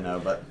 so I don't really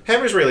know. But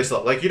Hammer's really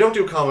slow. Like, you don't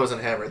do combos in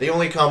hammer. The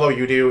only combo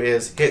you do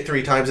is hit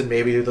 3 times and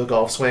maybe do the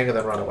golf swing and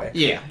then run away.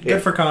 yeah, Yeah.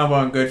 good for combo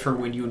and good for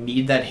when you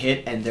need that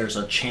hit and there's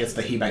a chance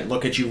that he might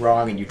look at you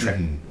wrong and you trip.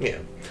 Yeah.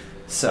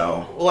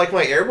 So Like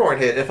my airborne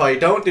hit, if I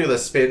don't do the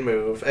spin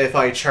move, if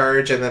I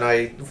charge and then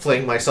I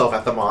fling myself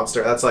at the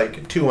monster, that's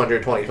like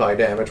 225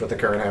 damage with the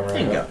current hammer. there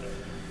you go.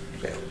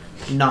 Yeah.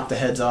 Knock the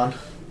heads on.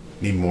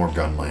 Need more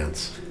gun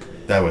lance.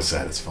 That was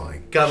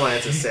satisfying.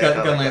 Gunlance is sick. I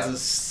like Gunlance that.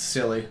 is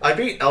silly. I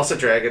beat Elsa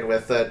Dragon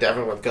with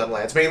Devon with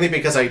Gunlance, mainly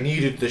because I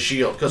needed the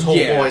shield, because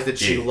boys did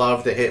she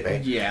love to hit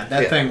me. Yeah,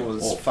 that thing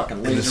was fucking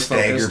And the laser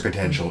stagger focused.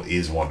 potential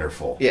is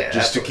wonderful. Yeah,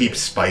 just absolutely. to keep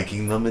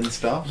spiking them and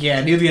stuff.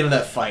 Yeah, near the end of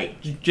that fight,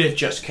 it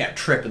just kept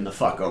tripping the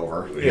fuck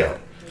over. Yeah.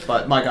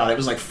 But my god, it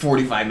was like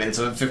 45 minutes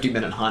of a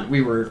 50-minute hunt.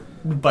 We were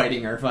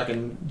biting our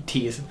fucking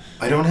teeth.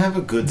 I don't have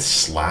a good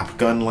slap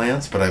gun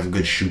lance, but I have a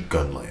good shoot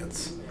gun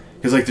lance.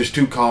 Because, like, there's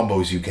two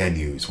combos you can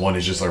use. One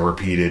is just, like,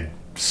 repeated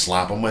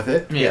slap them with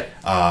it. Yeah.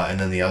 And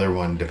then the other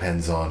one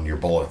depends on your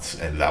bullets.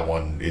 And that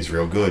one is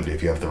real good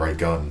if you have the right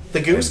gun.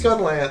 The Goose And-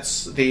 Gun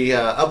Lance, the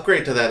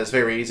upgrade to that is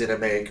very easy to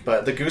make,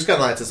 but the Goose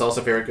Gun Lance is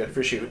also very good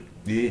for shoot.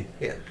 Yeah.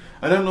 Yeah.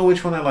 I don't know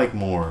which one I like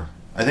more.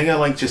 I think I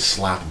like just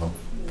slapping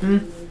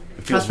them.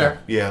 It feels That's fair. more-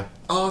 Yeah.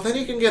 Oh, then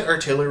you can get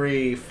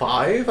Artillery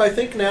 5, I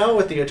think, now,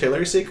 with the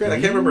Artillery Secret. I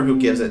can't remember who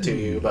gives it to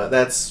you, but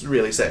that's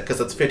really sick,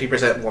 because it's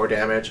 50% more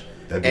damage.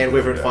 That'd be And good,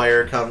 Wyvern actually.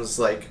 Fire comes,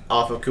 like,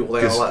 off of cooldown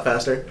a 'Cause- lot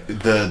faster.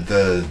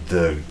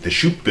 The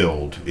shoot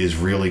build is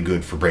really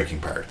good for breaking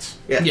parts.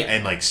 Yeah. Yeah.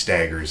 And, like,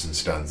 staggers and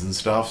stuns and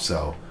stuff,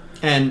 so...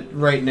 And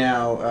right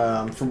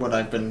now, from what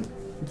I've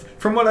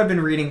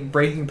been reading,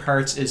 breaking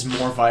parts is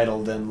more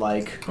vital than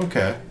like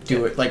Okay.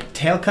 do it like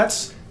tail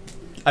cuts.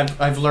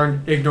 I've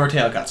learned ignore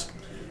tail cuts.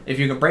 If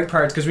you can break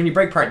parts, because when you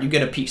break part, you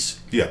get a piece.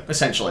 Yeah.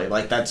 Essentially,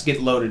 like that's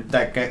get loaded.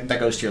 That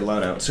goes to your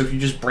loadout. So if you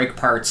just break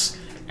parts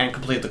and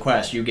complete the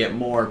quest, you get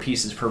more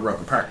pieces per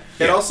broken part.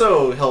 It Yeah.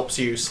 also helps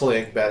you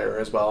sling better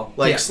as well.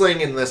 Like, Yeah.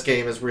 sling in this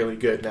game is really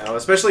good now,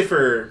 especially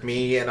for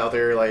me and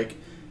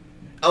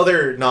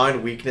other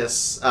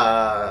non-weakness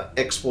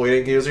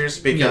exploiting users,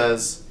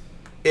 because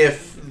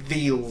if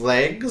the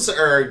legs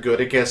are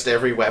good against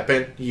every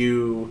weapon,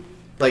 you,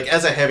 like,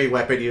 as a heavy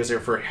weapon user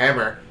for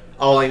hammer,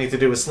 all I need to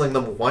do is sling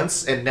them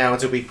once, and now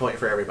it's a weak point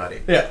for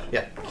everybody. Yeah.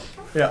 Yeah.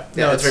 Yeah.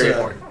 Yeah, it's very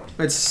important.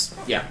 It's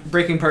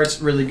breaking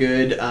parts really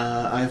good.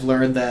 I've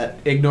learned that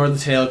ignore the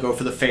tail, go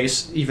for the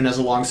face, even as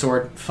a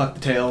longsword. Fuck the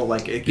tail.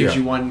 Like it gives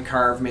Yeah. you one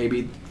carve,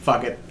 maybe.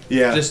 Fuck it.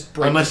 Yeah. Just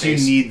break Unless the you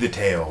face. need the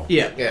tail.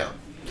 Yeah. Yeah.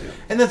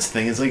 And that's the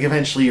thing, is like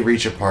eventually you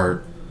reach a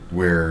point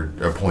where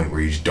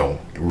you just don't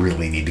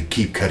really need to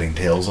keep cutting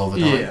tails all the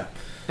time. Yeah.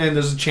 And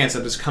there's a chance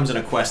that this comes in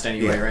a quest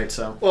anyway, Yeah. right?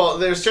 So. Well,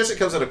 there's just it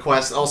comes at a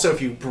quest. Also, if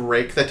you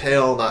break the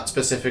tail, not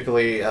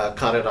specifically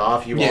cut it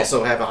off, you Yeah.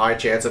 also have a high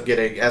chance of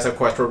getting as a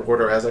quest reward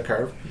or as a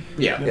carve.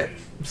 Yeah. Yeah.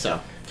 So.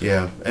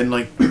 Yeah, and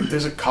like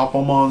there's a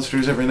couple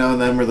monsters every now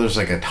and then where there's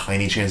like a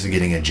tiny chance of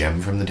getting a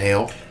gem from the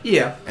tail,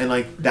 Yeah. and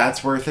like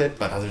that's worth it.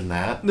 But other than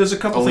that, There's a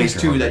couple only things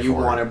if you're too that hungry you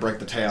for it. want to break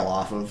the tail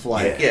off of,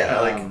 like Yeah,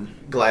 like um,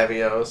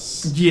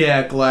 Glavios.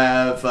 yeah,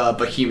 Glav,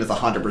 Behemoth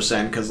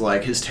 100% because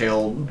like his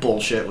tail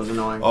bullshit was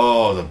annoying.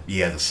 Oh,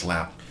 the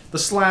slap. The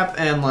slap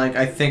and like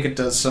I think it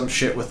does some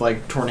shit with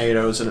like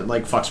tornadoes and it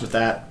like fucks with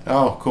that.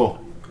 Oh, cool.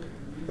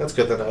 That's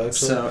good to know. Actually.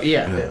 So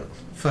yeah, Yeah.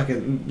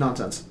 fucking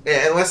nonsense.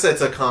 Yeah, unless it's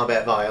a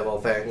combat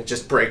viable thing, you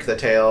just break the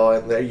tail,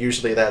 and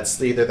usually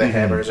that's either the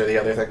hammers or the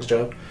other thing's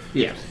job.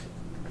 Yeah.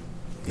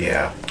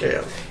 Yeah,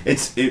 Yeah.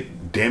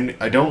 Damn,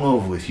 I don't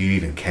know if you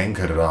even can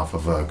cut it off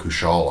of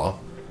Kushala.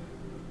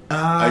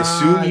 I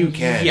assume you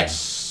can.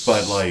 Yes.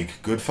 But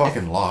like, good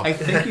fucking luck. I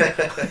think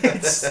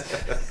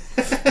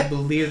I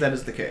believe that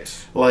is the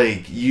case.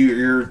 Like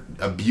you're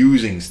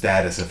abusing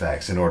status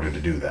effects in order to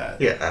do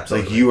that. Yeah,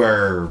 absolutely. Like you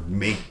are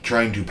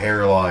trying to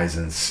paralyze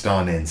and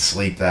stun and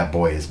sleep that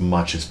boy as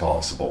much as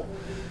possible.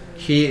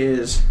 He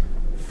is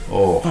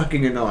Oh,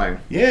 fucking annoying.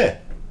 yeah.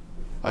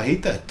 I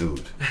hate that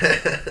dude.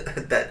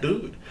 That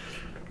dude.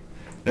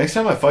 Next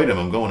time I fight him,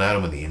 I'm going at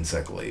him with the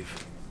insect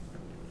leaf.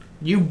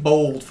 You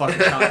bold fucking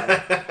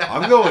child.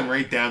 I'm going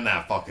right down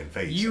that fucking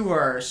face. You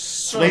are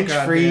so Flinch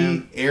goddamn-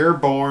 free,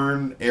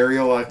 airborne,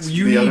 aerial X.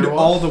 You the need other one.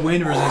 all the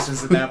wind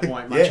resistance at that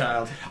point, my Yeah.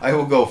 child. I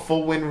will go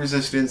full wind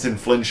resistance and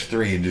flinch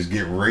 3 and just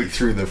get right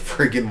through the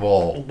friggin'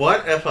 wall.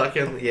 What a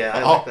fucking yeah!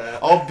 I like that.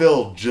 I'll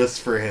build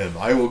just for him.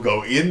 I will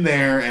go in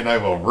there and I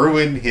will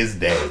ruin his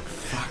day.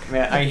 Fuck,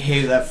 man, I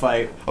hate that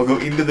fight. I'll go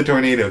into the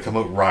tornado, come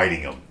out riding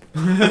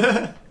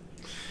him.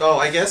 Oh,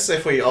 I guess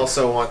if we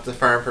also want to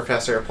farm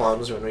Professor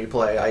Plums when we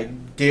play, I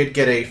did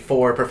get a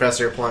 4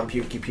 Professor Plum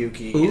Pukey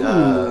Pukey.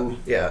 Ooh.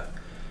 Yeah.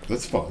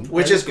 That's fun.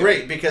 Which That is is good.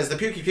 great, because the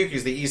Pukey Pukey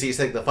is the easiest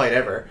thing to fight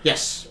ever.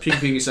 Yes, Pukey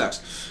Pukey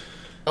sucks.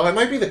 Oh, it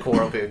might be the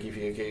Coral Pukey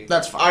Pukey.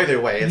 That's fine. Either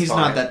way, it's He's fine.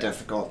 not that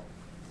difficult.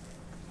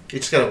 You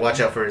just gotta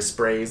watch out for his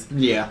sprays.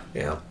 Yeah.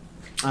 Yeah.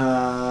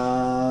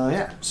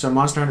 Yeah. So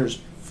Monster Hunter's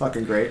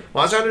fucking great.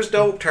 Monster Hunter's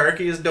dope.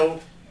 Turkey is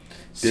dope.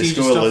 Siege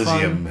Disco is still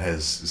Elysium fun.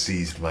 has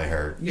seized my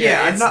heart.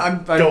 Yeah, I'm it's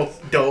not.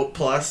 I'm, dope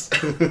plus. I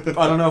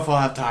don't know if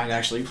I'll have time to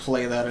actually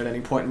play that at any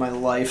point in my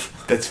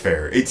life. That's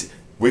fair. It's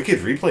wicked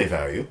replay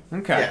value.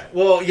 Okay. Yeah.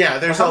 Well, yeah.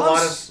 There's a How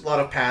lot long's-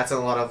 of paths and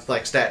a lot of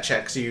like stat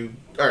checks you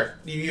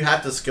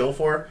have to skill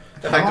for.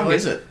 How long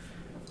is it?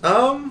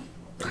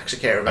 Actually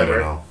can't I remember.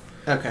 don't know.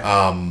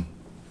 Okay.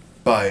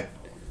 But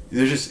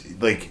there's just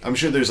like I'm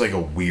sure there's like a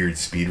weird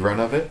speed run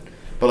of it.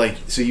 But like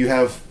so you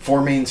have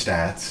 4 main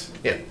stats.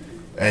 Yeah.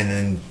 And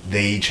then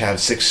they each have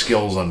 6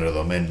 skills under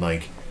them, and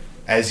like,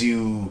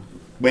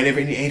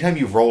 anytime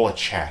you roll a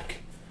check,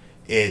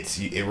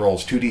 it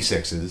rolls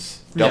 2d6s.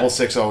 Double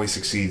 6 always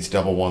succeeds.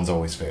 Double 1s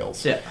always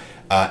fails. Yeah.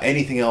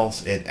 Anything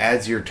else, it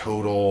adds your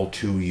total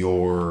to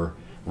your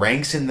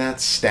ranks in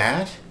that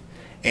stat,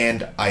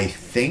 and I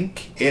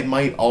think it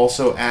might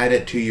also add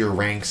it to your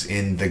ranks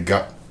in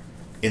the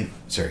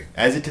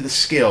adds it to the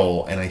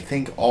skill, and I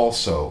think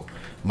also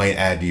might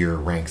add to your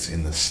ranks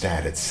in the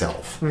stat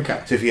itself.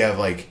 Okay. So if you have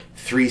like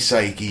 3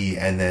 psyche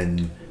and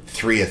then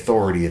 3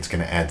 authority, it's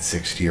going to add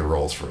 6 to your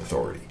rolls for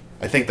authority.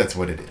 I think that's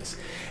what it is.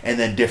 And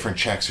then different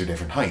checks are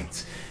different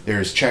heights.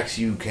 There's checks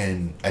you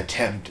can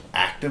attempt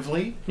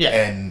actively,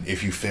 and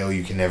if you fail,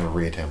 you can never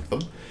reattempt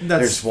them.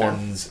 There's fair.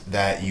 ones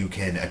that you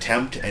can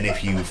attempt, and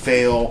if you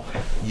fail,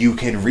 you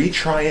can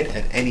retry it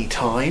at any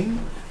time,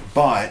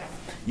 but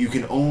you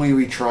can only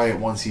retry it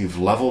once you've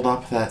leveled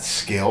up that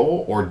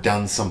skill or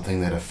done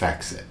something that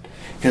affects it.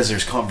 Because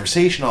there's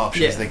conversation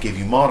options that give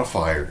you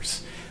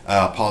modifiers,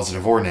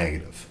 positive or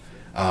negative.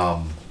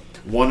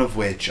 One of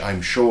which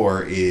I'm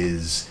sure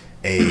is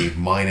a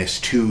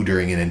 -2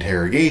 during an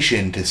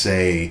interrogation to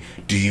say,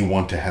 do you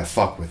want to have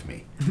fuck with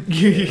me?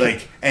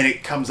 Like, and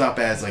it comes up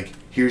as like,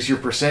 here's your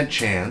 %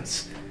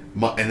 chance,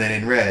 and then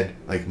in red,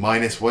 like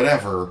minus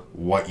whatever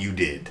what you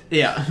did.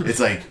 Yeah.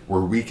 It's like,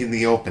 we're weak in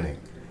the opening.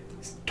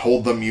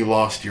 Told them you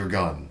lost your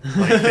gun.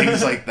 Like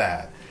things like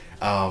that.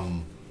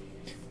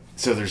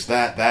 So there's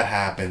that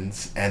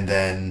happens, and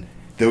then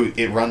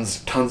it runs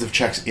tons of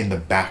checks in the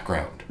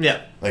background. Yeah.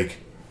 Like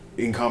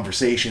in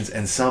conversations,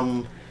 and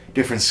some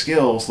different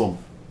skills will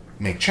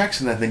make checks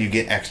in that, then you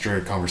get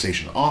extra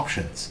conversation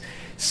options.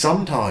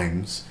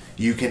 Sometimes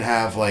you can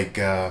have like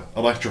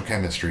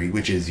electrochemistry,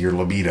 which is your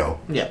libido.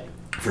 Yeah.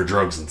 For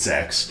drugs and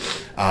sex.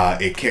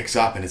 It kicks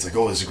up and it's like,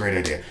 oh, this is a great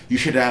idea. You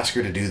should ask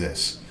her to do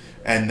this.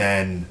 And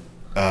then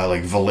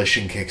like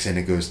volition kicks in,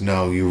 it goes,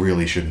 no, you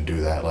really shouldn't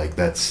do that. Like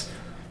that's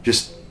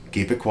just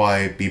keep it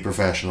quiet, be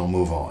professional,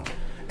 move on.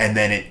 And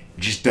then it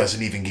just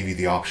doesn't even give you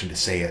the option to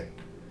say it.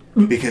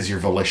 Because your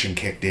volition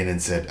kicked in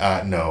and said,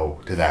 no,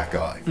 to that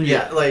guy.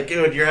 Yeah, like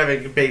when you're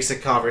having a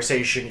basic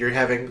conversation, you're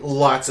having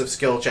lots of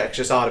skill checks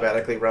just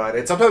automatically run.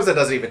 And sometimes it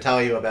doesn't even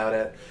tell you about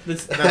it.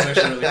 That's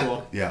actually really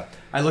cool. Yeah.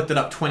 I looked it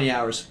up, 20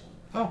 hours.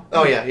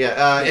 Oh,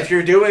 yeah. If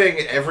you're doing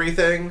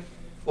everything,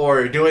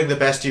 or doing the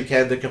best you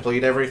can to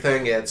complete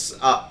everything, it's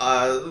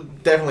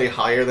definitely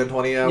higher than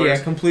 20 hours. Yeah,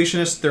 completion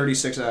is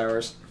 36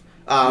 hours.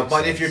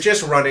 But if you're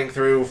just running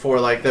through for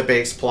like the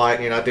base plot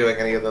and you're not doing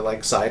any of the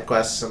like side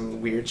quests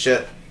and weird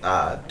shit,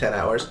 10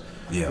 hours.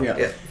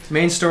 Yeah.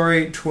 Main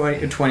story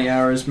 20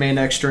 hours, main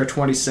extra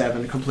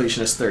 27,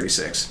 completion is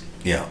 36.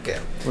 Yeah.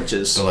 Which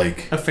is so,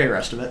 like, a fair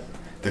estimate.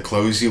 The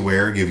clothes you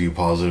wear give you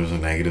positives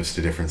and negatives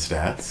to different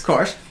stats. Of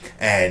course.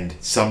 And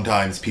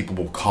sometimes people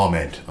will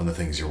comment on the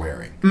things you're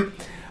wearing.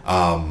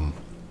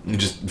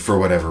 Just for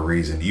whatever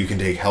reason. You can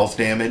take health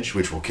damage,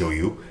 which will kill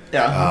you.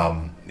 Yeah.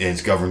 And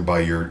it's governed by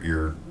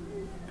your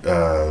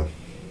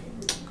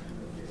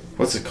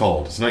what's it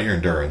called? It's not your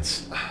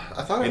endurance.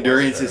 I thought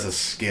endurance is a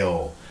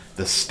skill.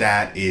 The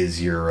stat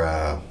is your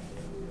I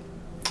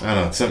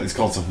don't know, it's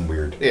called something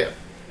weird. Yeah.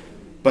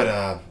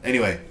 But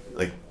anyway,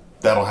 like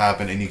that'll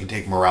happen, and you can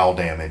take morale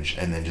damage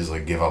and then just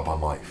like give up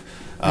on life.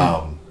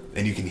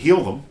 And you can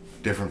heal them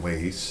different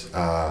ways.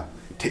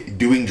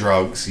 Doing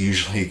drugs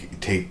usually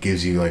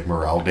gives you like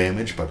morale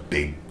damage, but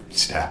big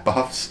stat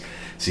buffs,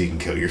 so you can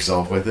kill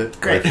yourself with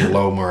it. Great. If you're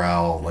low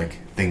morale, like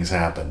things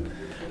happen.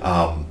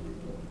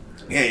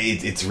 Yeah,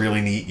 it's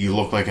really neat. You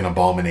look like an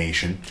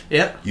abomination.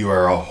 Yep. You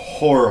are a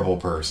horrible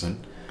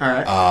person. All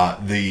right.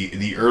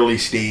 The early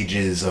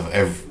stages of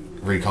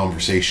every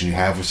conversation you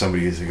have with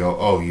somebody is to go,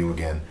 oh, you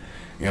again.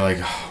 You're like,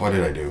 what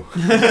did I do?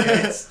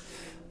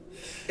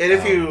 And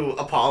if you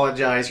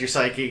apologize, your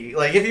psyche,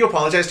 like if you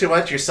apologize too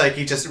much, your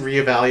psyche just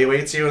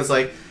reevaluates you and is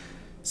like,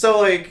 so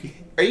like,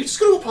 are you just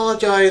going to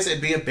apologize and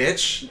be a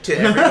bitch to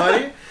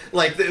everybody?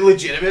 Like,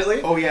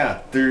 legitimately? Oh, yeah.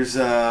 There's,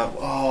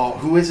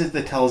 who is it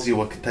that tells you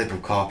what type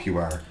of cop you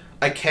are?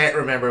 I can't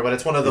remember, but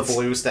it's one of the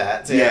blue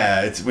stats.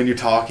 Yeah, it's when you're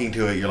talking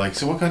to it, you're like,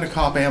 so what kind of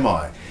cop am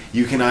I?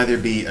 You can either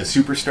be a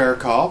superstar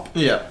cop,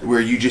 where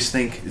you just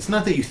think, it's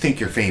not that you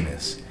think you're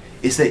famous,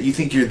 it's that you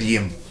think you're the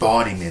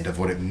embodiment of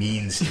what it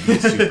means to be a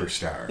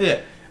superstar.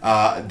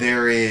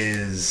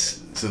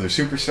 There's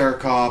superstar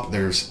cop,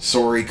 there's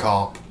sorry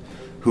cop,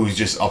 who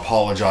just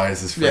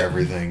apologizes for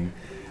everything.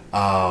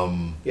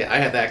 Yeah, I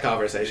had that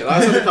conversation. I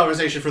also had the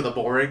conversation for the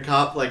boring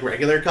cop, like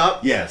regular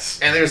cop. Yes.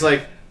 And there's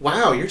like,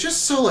 wow, you're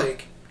just so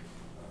like,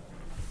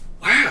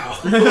 wow.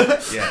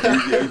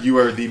 Yeah, you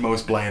are the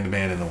most bland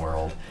man in the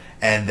world.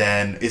 And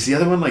then, is the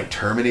other one like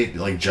Terminator,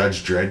 like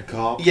Judge Dredd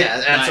cop?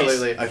 Yeah,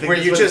 absolutely. I think where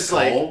that's you what just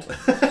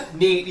it's like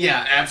neat.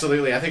 Yeah,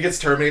 absolutely. I think it's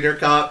Terminator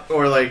cop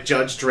or like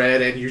Judge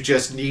Dredd, and you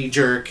just knee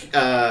jerk.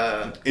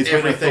 It's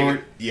everything.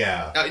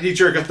 Knee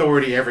jerk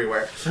authority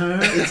everywhere.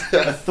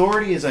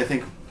 Authority is, I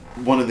think,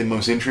 one of the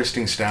most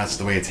interesting stats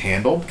the way it's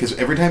handled, because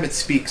every time it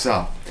speaks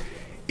up,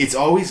 it's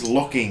always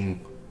looking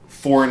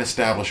for an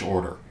established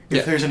order.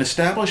 If there's an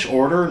established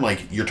order,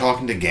 like you're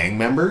talking to gang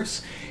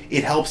members,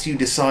 it helps you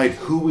decide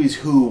who is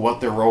who,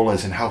 what their role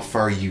is, and how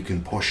far you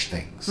can push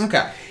things.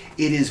 Okay.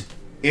 It is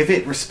if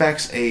it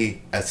respects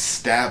a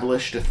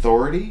established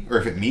authority, or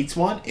if it meets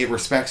one, it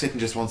respects it and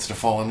just wants to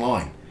fall in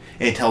line.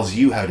 And it tells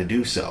you how to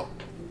do so.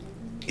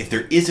 If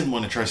there isn't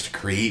one, it tries to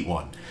create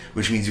one,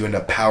 which means you end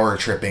up power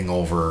tripping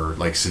over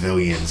like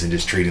civilians and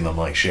just treating them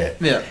like shit.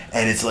 Yeah.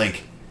 And it's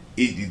like,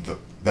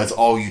 that's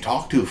all you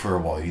talk to for a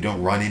while. You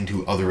don't run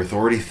into other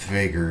authority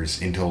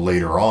figures until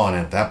later on.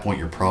 And at that point,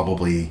 you're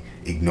probably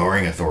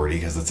ignoring authority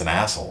because it's an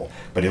asshole.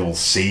 But it will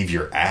save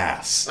your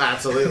ass.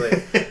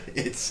 Absolutely.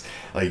 It's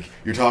like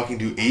you're talking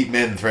to 8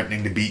 men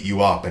threatening to beat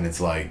you up, and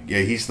it's like, yeah,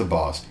 he's the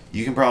boss.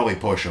 You can probably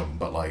push him,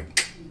 but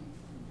like,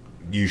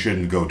 you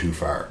shouldn't go too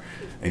far.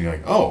 And you're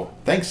like, oh,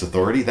 thanks,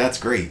 authority, that's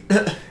great.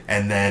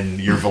 And then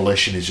your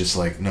volition is just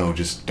like, no,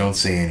 just don't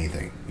say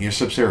anything. You're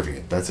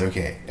subservient. That's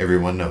okay.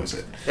 Everyone knows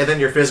it. And then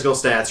your physical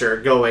stats are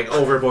going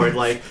overboard,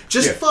 like,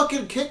 just Yeah.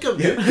 fucking kick him,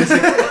 dude.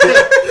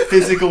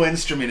 Physical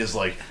instrument is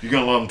like, you're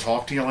going to let them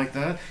talk to you like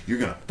that? You're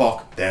going to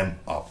fuck them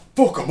up.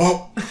 Fuck them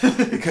up!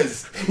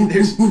 Because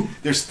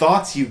there's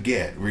thoughts you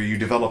get where you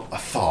develop a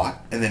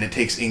thought, and then it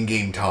takes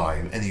in-game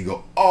time, and then you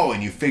go, oh,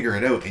 and you figure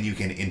it out, and you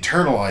can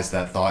internalize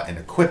that thought and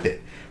equip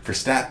it for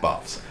stat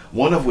buffs.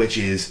 One of which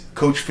is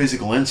Coach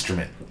Physical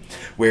Instrument,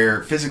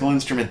 where Physical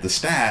Instrument, the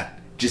stat,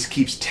 just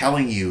keeps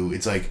telling you,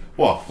 it's like,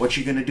 well, what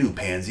you gonna do,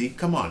 pansy?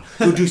 Come on,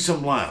 go do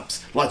some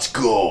laps. Let's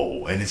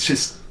go. And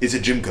it's a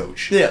gym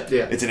coach. Yeah.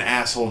 Yeah. It's an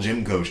asshole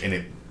gym coach, and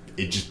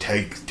it just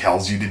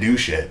tells you to do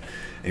shit.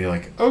 And you're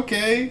like,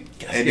 okay.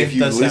 And if It you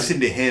does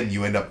listen to him,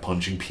 you end up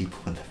punching people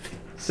in the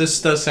face.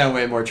 This does sound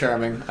way more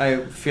charming.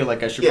 I feel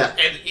like I should. Yeah,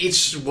 and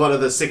each one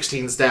of the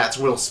 16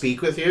 stats will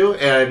speak with you,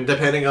 and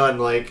depending on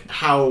like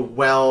how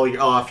well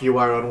off you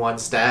are on one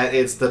stat,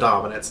 it's the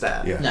dominant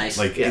stat. Yeah. Nice.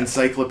 Like, Yeah.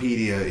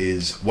 encyclopedia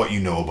is what you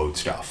know about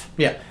stuff.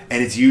 Yeah.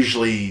 And it's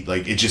usually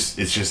like it's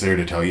just there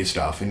to tell you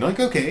stuff, and you're like,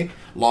 okay,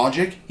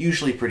 logic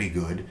usually pretty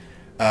good,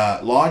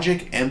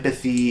 logic,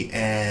 empathy,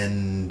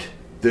 and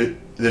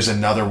there's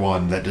another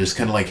one that just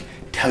kind of like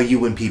tell you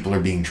when people are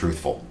being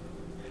truthful.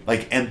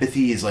 Like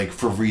empathy is like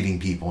for reading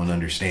people and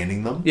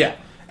understanding them. Yeah.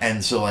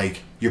 And so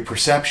like your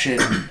perception,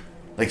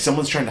 like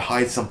someone's trying to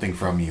hide something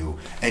from you,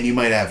 and you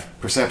might have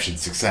perception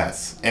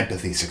success,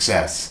 empathy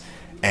success,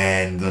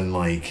 and then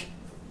like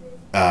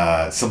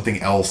something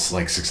else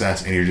like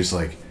success, and you're just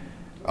like,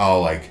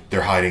 oh, like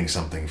they're hiding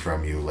something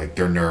from you, like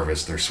they're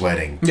nervous, they're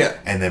sweating. Yeah.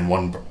 And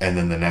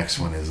then the next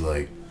one is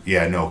like,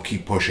 yeah, no,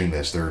 keep pushing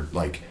this. They're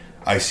like,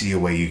 I see a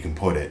way you can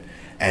put it.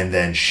 And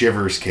then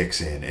Shivers kicks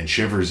in, and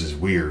Shivers is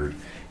weird.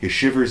 Because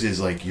Shivers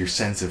is like your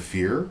sense of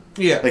fear.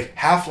 Yeah. Like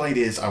Half-Light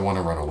is I want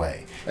to run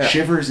away. Yeah.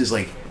 Shivers is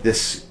like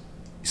this.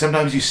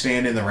 Sometimes you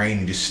stand in the rain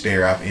and just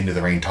stare up into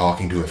the rain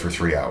talking to it for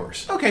 3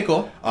 hours. Okay,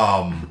 cool.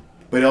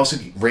 But it also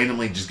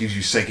randomly just gives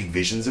you psychic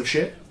visions of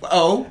shit.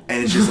 Oh.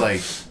 And it's just like,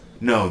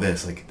 no,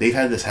 this. Like, they've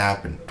had this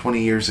happen.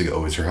 20 years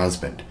ago, it was her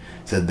husband.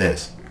 Said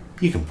this.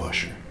 You can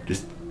push her.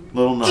 Just a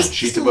little nudge. Just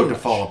She's a about little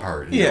to fall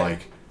apart. And Yeah. you're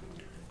like,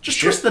 Just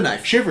twist the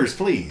knife. Shivers,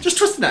 please. Just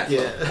twist the knife.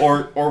 Yeah.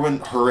 Or when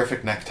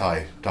horrific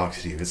necktie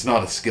talks to you. It's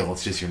not a skill,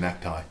 it's just your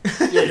necktie.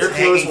 Yeah, your It's clothes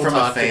hanging will from a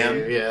talk to fan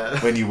you, yeah.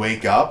 when you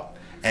wake up.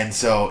 And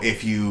so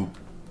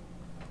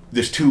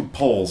there's 2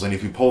 pulls, and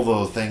if you pull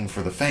the thing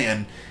for the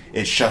fan,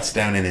 it shuts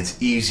down, and it's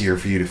easier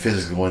for you to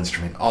physical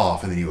instrument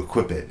off, and then you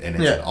equip it, and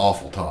it's Yeah. an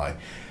awful tie.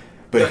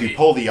 But if you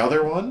pull the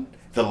other one,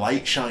 the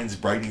light shines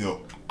bright, and you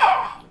go,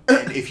 ah!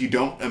 And if you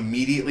don't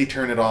immediately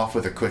turn it off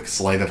with a quick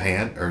sleight of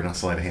hand, or not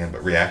sleight of hand,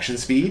 but reaction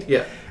speed,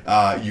 Yeah.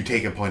 you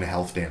take a point of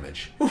health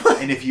damage.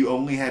 And if you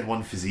only had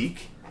one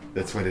physique,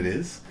 that's what it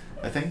is,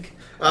 I think.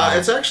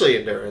 It's actually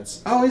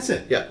endurance. Oh, is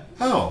it? Yeah.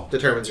 Oh,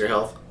 Determines your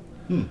health.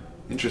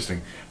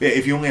 interesting. Yeah,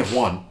 if you only have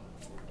one,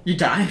 You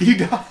die. you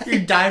die. You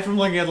die from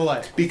looking at the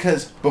light.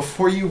 Because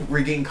before you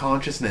regain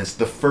consciousness,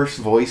 the first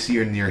voice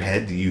in your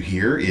head that you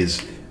hear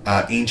is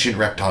ancient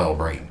reptile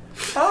brain.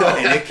 Oh.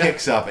 And it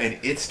kicks up, and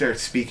it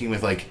starts speaking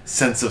with like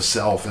sense of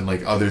self and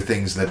like other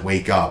things that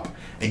wake up,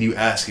 and you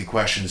ask it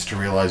questions to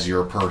realize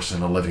you're a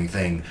person, a living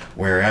thing.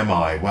 Where am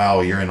I?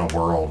 Wow, you're in a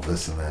world,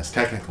 this and this.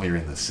 Technically you're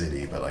in the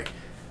city, but like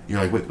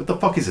you're like, wait, what the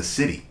fuck is a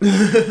city?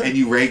 And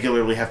you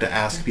regularly have to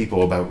ask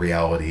people about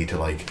reality to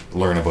like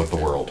learn about the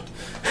world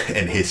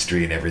and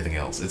history and everything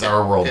else. It's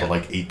our world, Yeah. but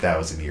like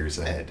 8,000 years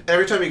ahead.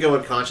 Every time you go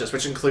unconscious,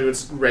 which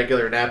includes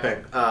regular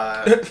napping,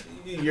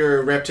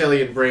 your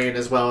reptilian brain,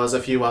 as well as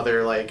a few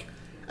other, like,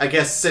 I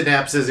guess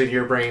synapses in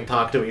your brain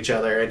talk to each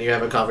other, and you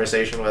have a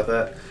conversation with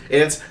it.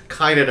 It's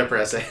kind of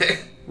depressing.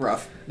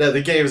 Rough. No,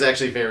 the game is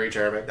actually very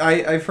charming.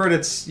 I've heard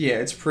it's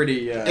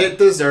pretty. It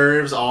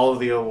deserves all of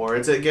the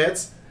awards it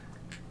gets.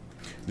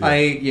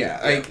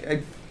 I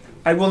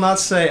will not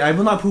say I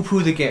will not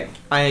poo-poo the game.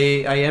 I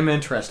am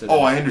interested. Oh,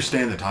 in I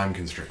understand the time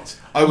constraints.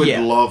 I would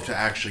Yeah. love to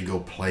actually go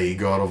play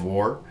God of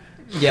War.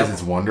 Because Yep.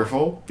 it's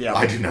wonderful. Yep.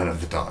 I do not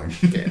have the time.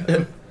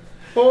 Yeah.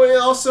 Well, it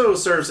also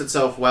serves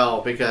itself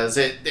well because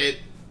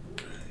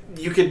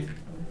you could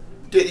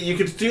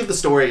do the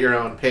story at your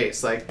own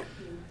pace. Like,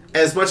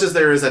 as much as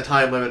there is a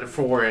time limit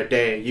for a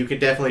day, you could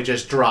definitely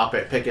just drop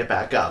it, pick it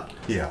back up.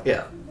 Yeah.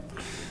 Yeah.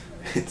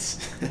 It's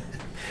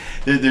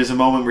there's a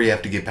moment where you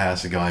have to get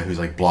past a guy who's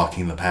like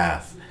blocking the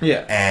path,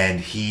 Yeah. And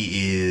he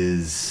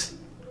is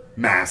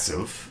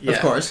massive. Yeah. Of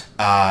course.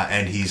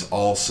 And he's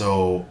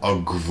also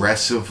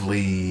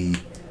aggressively.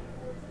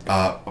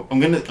 I'm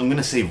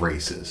gonna say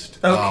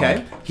racist.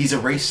 Okay. He's a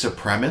race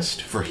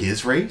supremacist for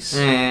his race.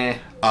 Eh.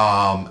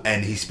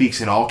 And he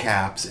speaks in all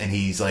caps, and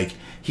he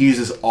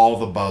uses all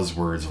the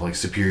buzzwords of like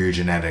superior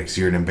genetics.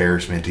 You're an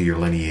embarrassment to your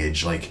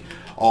lineage, like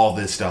all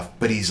this stuff.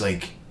 But he's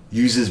like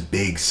uses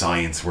big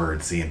science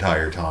words the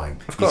entire time.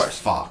 Of course. He's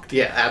fucked.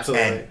 Yeah,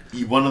 absolutely.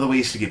 And one of the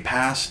ways to get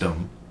past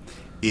him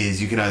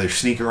is you can either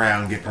sneak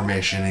around, get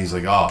permission. And he's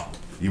like, "Oh,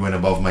 you went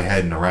above my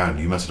head and around.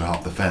 You must have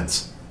hopped the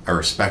fence. I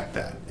respect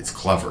that. It's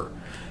clever."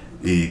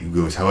 He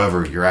goes,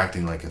 "However, you're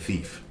acting like a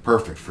thief.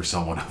 Perfect for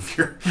someone of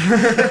your..."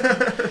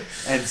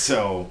 And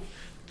so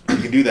you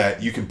can do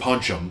that. You can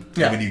punch him.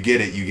 Yeah. And when you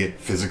get it, you get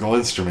physical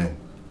instrument.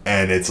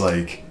 And it's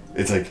like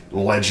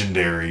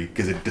legendary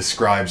because it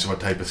describes what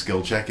type of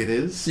skill check it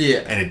is. Yeah.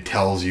 And it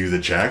tells you the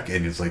check,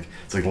 and it's like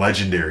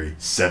legendary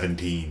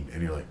 17,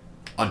 and you're like,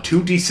 on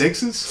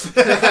 2d6s?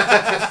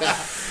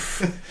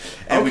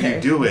 And when Okay.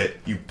 you do it,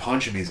 you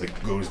punch him, he's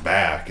like goes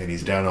back and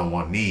he's down on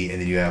one knee,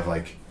 and then you have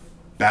like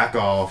back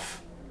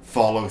off,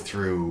 follow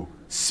through,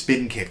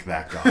 spin kick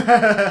that guy.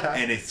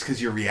 And it's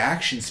because your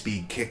reaction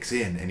speed kicks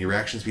in, and your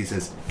reaction speed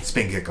says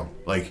spin kick him.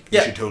 Like, Yeah.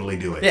 you should totally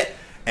do it. Yeah.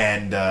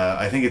 And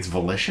I think it's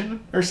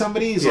Volition or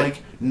somebody is Yeah.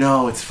 like,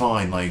 no, it's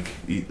fine. Like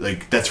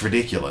that's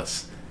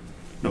ridiculous.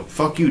 No,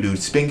 fuck you, dude.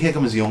 Spin kick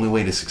him is the only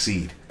way to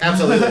succeed.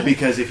 Absolutely.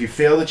 Because if you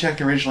fail the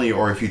check originally,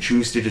 or if you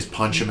choose to just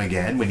punch him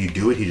again, when you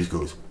do it, he just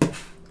goes,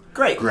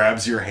 Great.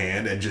 grabs your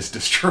hand, and just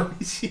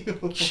destroys you.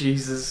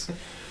 Jesus.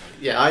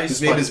 Yeah,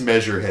 His name is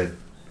Measurehead.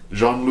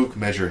 Jean-Luc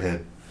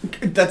Measurehead.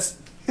 That's.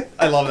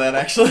 I love that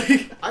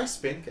actually. I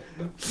spin kick.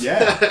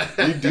 Yeah,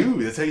 you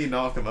do. That's how you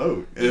knock him out.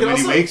 And can when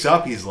also- he wakes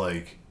up, he's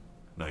like,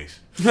 nice.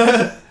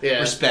 Yeah.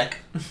 Respect.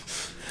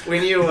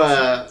 When you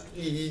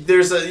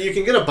you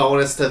can get a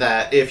bonus to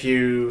that if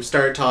you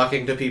start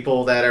talking to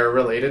people that are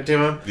related to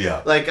him.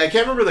 Yeah. Like, I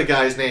can't remember the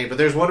guy's name, but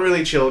there's one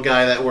really chill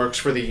guy that works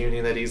for the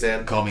union that he's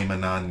in. Call me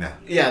Manana.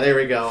 Yeah, there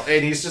we go.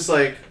 And he's just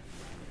like,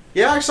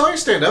 "Yeah, I saw you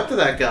stand up to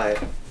that guy.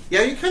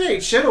 Yeah, you kind of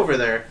ate shit over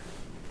there.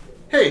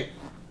 Hey, you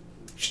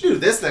should do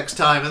this next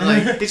time." And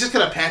like, he's just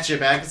kind of pats you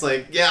back. It's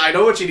like, "Yeah, I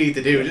know what you need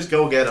to do. Just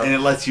go get him." And it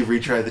lets you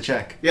retry the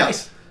check. Yeah.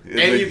 Nice.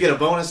 And you get a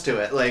bonus to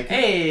it. Like,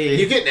 Hey.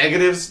 you get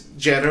negatives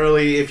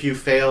generally if you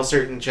fail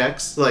certain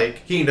checks.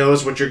 Like, he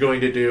knows what you're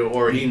going to do,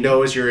 or he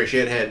knows you're a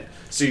shithead,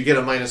 so you get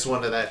a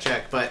 -1 to that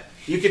check. But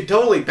you can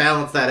totally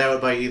balance that out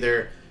by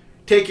either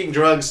taking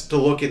drugs to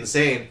look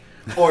insane,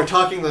 or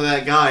talking to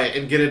that guy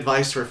and get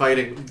advice for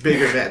fighting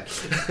bigger men.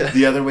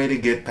 The other way to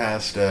get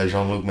past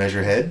Jean-Luc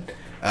Measurehead,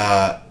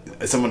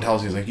 someone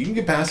tells you, like, you can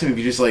get past him if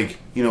you just, like,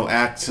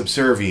 act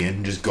subservient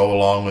and just go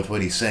along with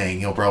what he's saying.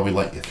 He'll probably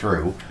let you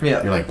through.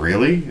 Yeah. You're like,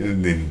 really?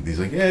 And then he's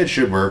like, yeah, it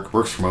should work.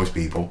 Works for most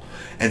people.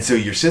 And so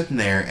you're sitting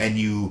there and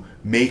you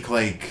make,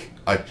 like,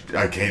 I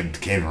can't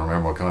even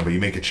remember what kind, but you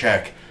make a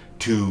check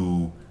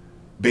to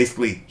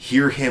basically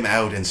hear him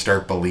out and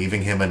start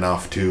believing him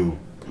enough to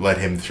let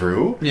him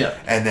through. Yeah.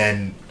 And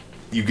then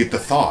you get the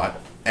thought,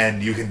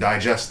 and you can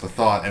digest the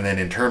thought and then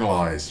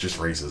internalize just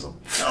racism.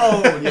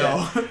 Oh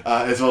no.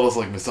 As well as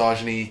like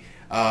misogyny.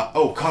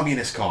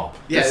 Communist cop.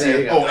 Yeah, That's there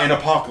the- you go. and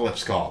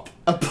Apocalypse Cop.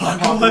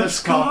 Apocalypse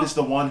Cop? is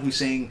the one who's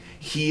saying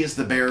he is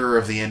the bearer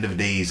of the end of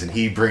days and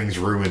he brings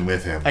ruin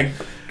with him. I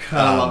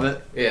kind of love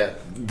it. Yeah,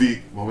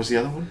 What was the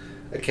other one?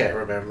 I can't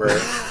remember.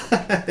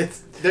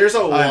 There's a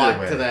lot Either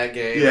way. to that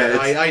game. Yeah,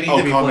 I need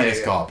to be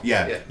Communist playing Cop. it.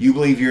 Yeah. Yeah. You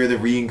believe you're the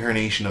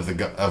reincarnation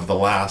of the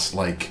last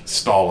like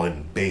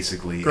Stalin,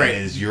 basically. Great.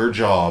 And it is your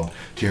job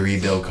to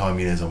rebuild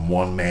communism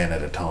one man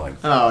at a time.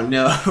 Oh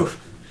no.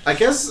 I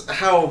guess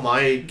how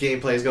my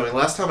gameplay is going.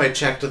 Last time I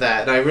checked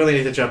that, and I really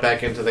need to jump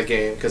back into the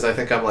game because I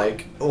think I'm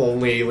like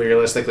only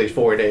realistically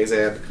 4 days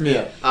in.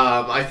 Yeah.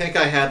 I think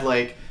I had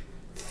like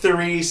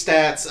 3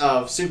 stats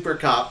of Super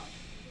Cop,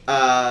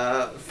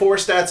 4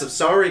 stats of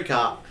Sorry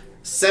Cop,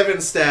 7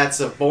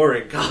 stats of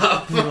Boring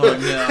Cop. Oh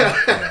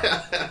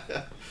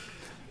no.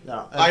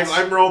 No.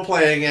 I'm role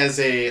playing as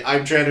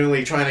I'm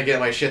genuinely trying to get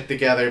my shit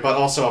together, but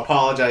also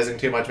apologizing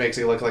too much makes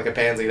me look like a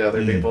pansy to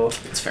other people.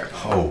 It's fair.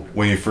 Oh,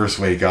 when you first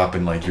wake up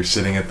and like you're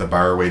sitting at the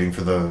bar waiting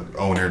for the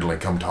owner to like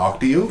come talk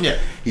to you. Yeah.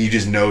 You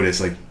just notice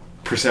like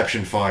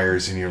perception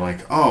fires and you're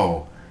like,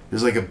 oh,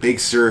 there's like a big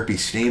syrupy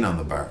stain on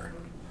the bar.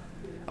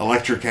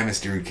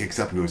 Electrochemistry kicks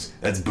up and goes,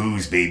 that's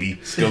booze, baby.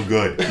 Still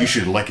good. You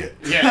should lick it.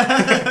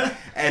 Yeah.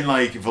 And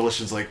like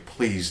Volition's like,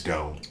 please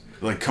don't.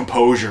 Like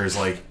Composure is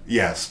like,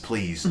 yes,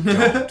 please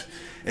don't.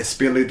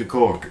 Esprit de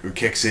Corps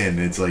kicks in.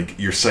 It's like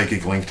your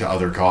psychic link to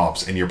other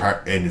cops, and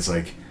and it's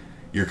like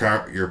your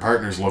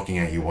partner's looking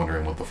at you,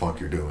 wondering what the fuck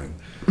you're doing,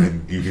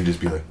 and you can just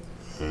be like,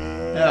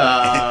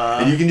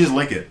 and you can just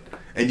lick it,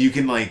 and you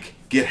can like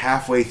get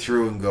halfway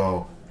through and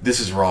go, this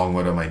is wrong.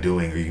 What am I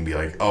doing? Or you can be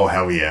like, oh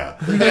hell yeah,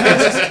 and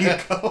just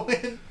keep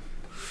going.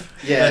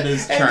 Yeah. That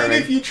is And then charming.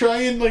 if you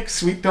try and like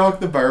sweet talk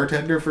the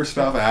bartender for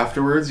stuff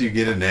afterwards, you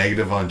get a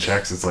negative on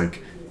checks. It's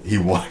like he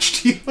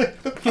watched you. Like,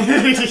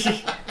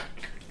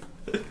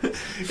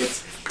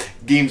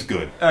 Game's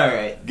good.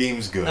 Alright.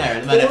 Game's good. Alright,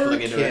 I might have to Poor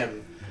look into it.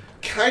 Kim.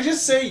 Can I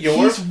just say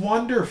He's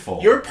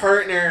wonderful. your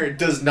partner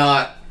does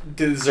not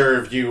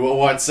deserve you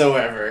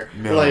whatsoever.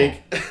 No.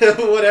 Like,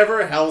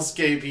 whatever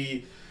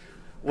hellscape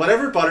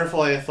whatever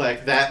butterfly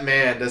effect that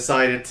man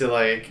decided to,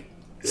 like,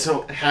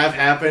 so have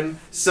happen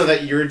so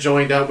that you're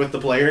joined up with the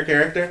player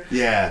character.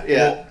 yeah. Yeah.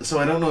 Well, so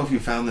I don't know if you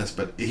found this,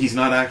 but he's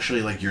not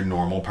actually like your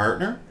normal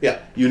partner. Yeah.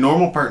 Your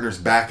normal partner's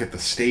back at the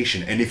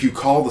station, and if you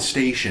call the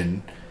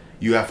station,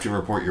 you have to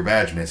report your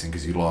badge missing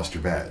because you lost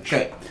your badge.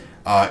 Okay.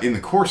 In the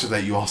course of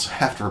that, you also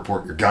have to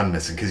report your gun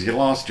missing because you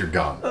lost your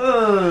gun.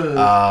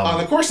 On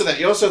the course of that,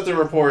 you also have to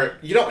report,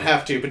 you don't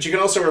have to, but you can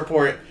also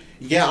report,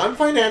 yeah, I'm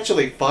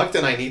financially fucked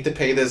and I need to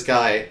pay this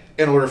guy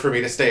in order for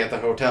me to stay at the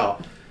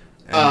hotel.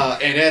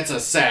 And it's a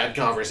sad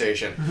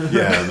conversation.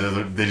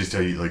 Yeah, they just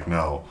tell you, like,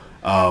 no.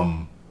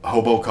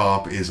 Hobo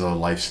Cop is a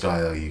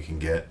lifestyle you can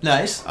get.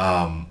 Nice. But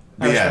I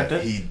respect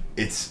it.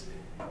 it's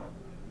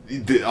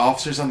the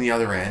officers on the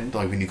other end,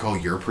 like when you call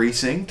your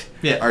precinct,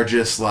 Yeah. are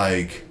just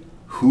like,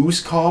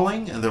 who's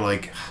calling? And they're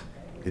like,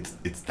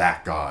 it's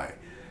that guy.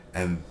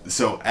 And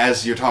so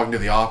as you're talking to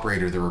the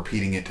operator, they're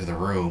repeating it to the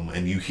room,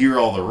 and you hear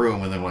all the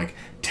room, and they're like,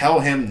 tell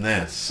him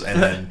this,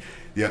 and then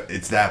yeah,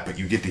 it's that, but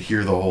you get to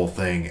hear the whole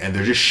thing, and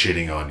they're just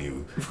shitting on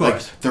you. Of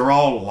course. Like, they're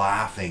all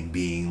laughing,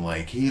 being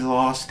like, he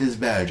lost his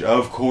badge.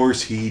 Of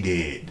course he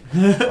did.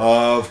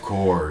 Of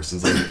course.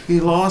 It's like, he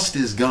lost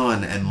his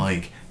gun, and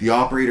like, the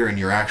operator and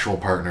your actual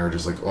partner are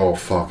just like, oh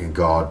fucking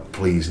god,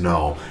 please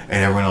no.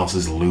 And everyone else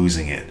is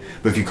losing it.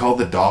 But if you call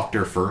the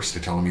doctor first to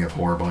tell him you have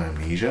horrible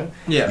amnesia,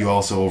 Yeah. you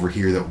also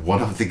overhear that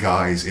one of the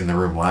guys in the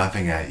room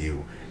laughing at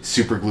you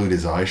super glued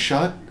his eyes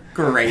shut.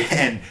 Great.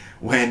 And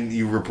when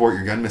you report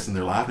your gun missing,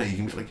 they're laughing at you.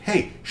 You can be like,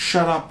 hey,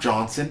 shut up,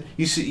 Johnson.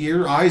 You see,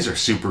 your eyes are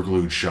super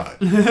glued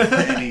shut.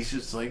 And he's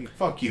just like,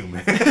 fuck you,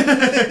 man.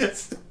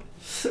 It's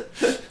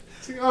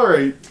like,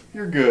 alright,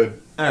 you're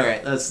good.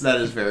 Alright,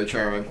 that is very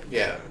charming.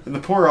 Yeah. And the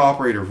poor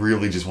operator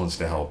really just wants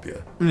to help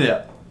you.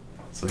 Yeah.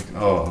 It's like,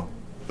 oh,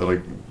 they're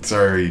like,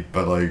 sorry,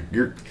 but like,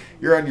 you're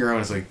on your own.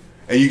 It's like,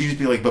 and you can just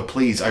be like, but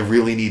please, I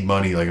really need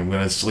money. Like, I'm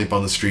gonna sleep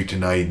on the street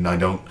tonight, and I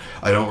don't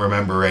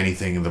remember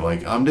anything. And they're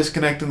like, I'm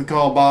disconnecting the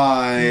call.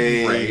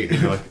 Bye. Right.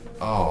 And you're like,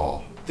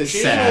 oh. Did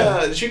you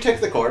Sad. take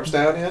the corpse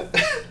down yet?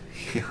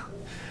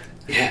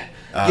 Yeah.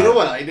 You know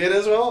what I did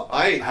as well?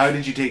 How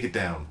did you take it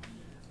down?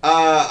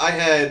 I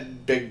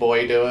had Big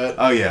Boy do it.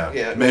 Oh yeah.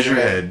 Yeah, Measure Measurehead.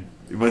 head.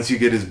 Once you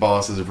get his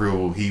boss's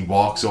approval, he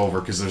walks over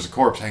because there's a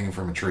corpse hanging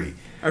from a tree.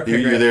 Okay,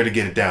 You're great. there to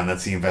get it down.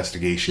 That's the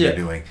investigation Yeah. you're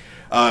doing.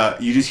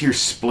 You just hear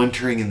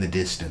splintering in the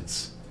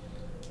distance.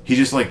 He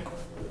just like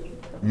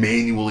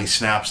manually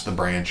snaps the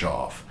branch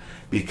off.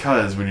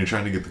 Because when you're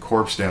trying to get the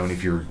corpse down,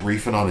 if you're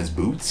reefing on his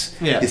boots,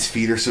 Yeah. his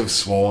feet are so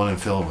swollen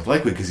and filled with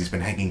liquid because he's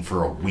been hanging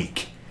for a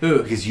week.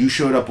 Ooh. Because you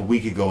showed up a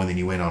week ago and then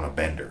you went on a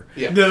bender.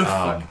 Yeah. No,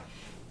 fuck.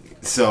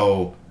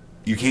 So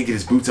you can't get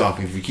his boots off.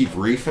 And if you keep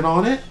reefing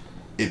on it,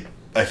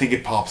 I think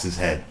it pops his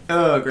head.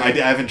 Oh, great. I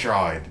haven't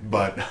tried,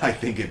 but I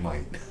think it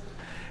might.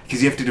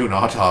 Because you have to do an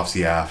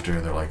autopsy after,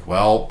 and they're like,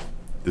 well,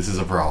 this is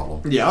a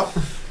problem. Yep.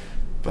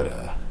 But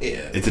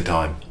Yeah. it's a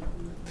time.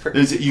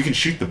 You can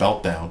shoot the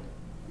belt down,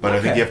 but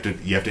I think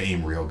you have to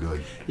aim real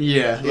good.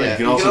 Yeah. Yeah. You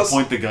can also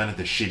point the gun at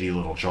the shitty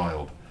little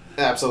child.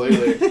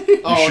 Absolutely.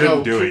 You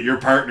shouldn't do it. Your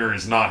partner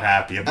is not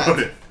happy about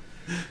it.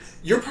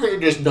 Your partner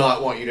does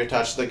not want you to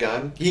touch the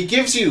gun. He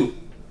gives you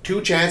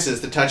 2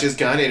 chances to touch his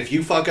gun, and if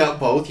you fuck up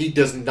both, he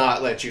does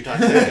not let you touch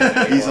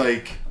it.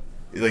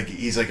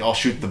 He's like, I'll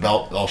shoot the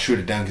belt. I'll shoot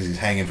it down because he's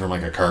hanging from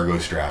like a cargo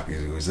strap. He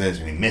goes this,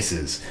 and he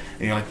misses.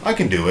 And you're like, I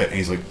can do it. And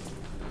he's like,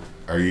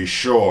 are you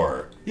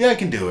sure? Yeah, I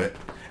can do it.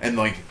 And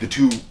like the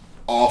 2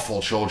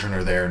 awful children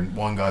are there, and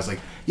one guy's like,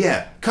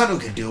 yeah, Kano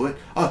can do it.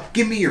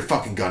 Give me your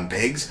fucking gun,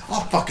 pigs.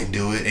 I'll fucking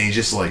do it. And he's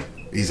just like,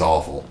 he's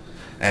awful.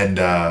 And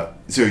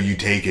so you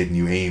take it and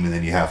you aim, and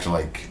then you have to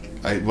like,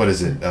 what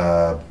is it?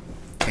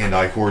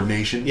 Hand-eye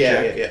coordination.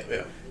 check?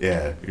 Yeah.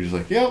 Yeah, you're just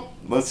like, yep,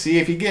 let's see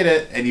if you get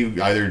it. And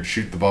you either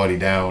shoot the body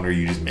down or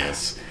you just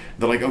miss.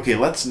 They're like, okay,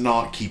 let's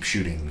not keep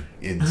shooting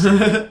in.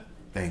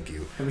 Thank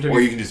you. Or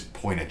you can just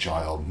point at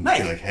child and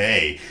be like,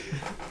 hey,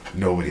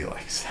 nobody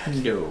likes that.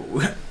 No.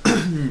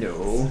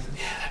 No.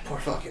 That poor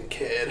fucking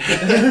kid.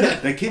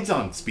 That kid's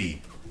on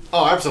speed.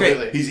 Oh,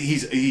 absolutely.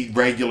 He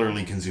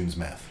regularly consumes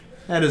meth.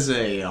 That is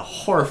a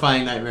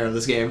horrifying nightmare of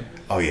this game.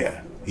 Oh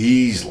yeah,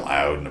 he's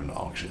loud and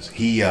obnoxious.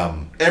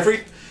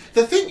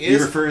 The thing He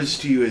is, refers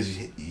to you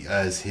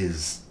as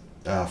his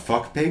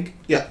fuck pig.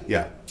 yeah.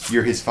 Yeah,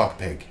 you're his fuck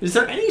pig. Is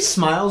there any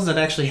smiles that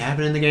actually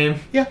happen in the game?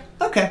 Yeah,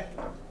 Okay.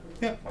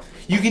 yeah.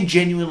 You can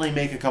genuinely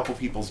make a couple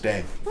people's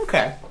day.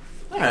 Okay.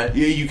 Alright.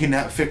 Yeah, you can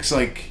fix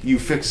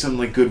some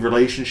like good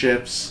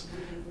relationships.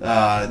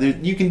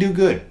 You can do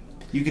good.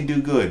 You can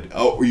do good.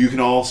 Oh, or you can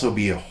also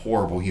be a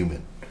horrible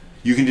human.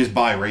 You can just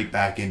buy right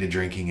back into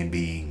drinking and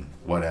being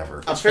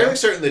whatever. I'm fairly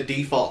certain the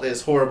default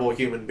is horrible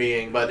human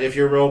being, but if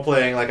you're role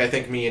playing like I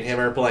think me and him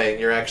are playing,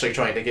 you're actually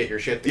trying to get your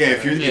shit Yeah,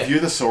 together. if you're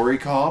the sorry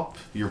cop,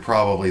 you're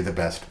probably the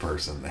best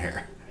person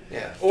there.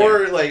 Yeah.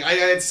 Or, like,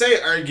 I'd say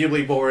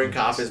arguably boring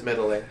cop is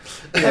middling.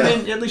 I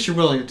mean, at least you're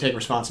willing to take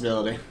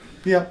responsibility.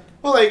 Yep.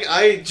 Well, like,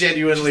 I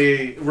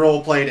genuinely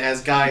role-played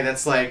as guy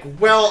that's like,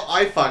 well,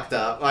 I fucked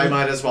up. I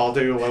might as well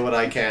do what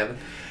I can.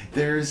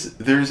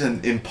 There's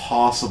an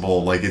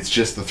impossible, like, it's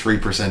just the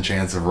 3%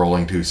 chance of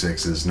rolling 2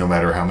 6s, no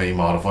matter how many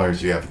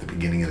modifiers you have at the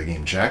beginning of the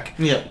game check,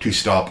 to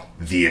stop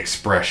the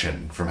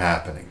expression from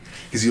happening.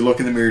 Because you look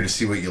in the mirror to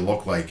see what you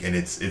look like, and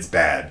it's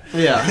bad.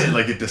 Yeah.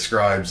 Like, it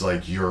describes,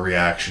 like, your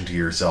reaction to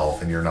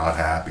yourself, and you're not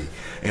happy.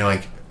 And you're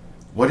like,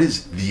 what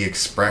is the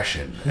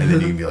expression? And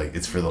then you can be like,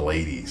 it's for the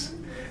ladies.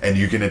 And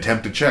you can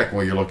attempt to check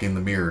while you're looking in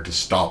the mirror to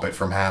stop it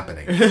from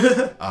happening.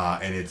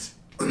 And it's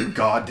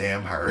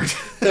goddamn hard.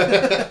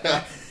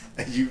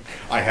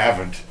 I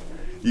haven't.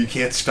 You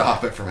can't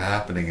stop it from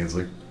happening. It's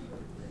like,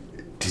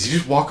 does he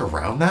just walk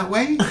around that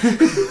way?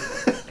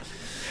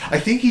 I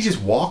think he just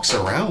walks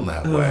around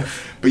that way.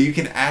 But you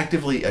can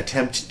actively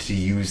attempt to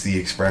use the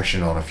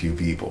expression on a few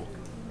people.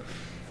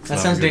 That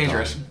sounds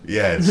dangerous.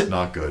 Yeah, it's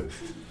not good.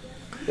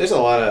 There's a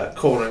lot of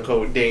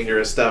quote-unquote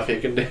dangerous stuff you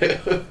can do.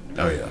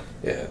 Oh, yeah.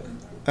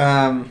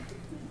 Yeah.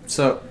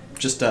 So,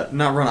 just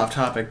not run off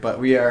topic, but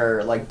we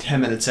are like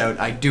 10 minutes out.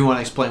 I do want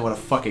to explain what a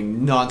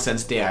fucking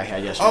nonsense day I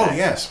had yesterday. Oh,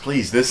 yes,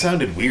 please. This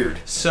sounded weird.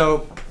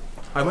 So,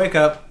 I wake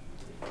up.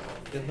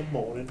 In the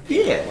morning.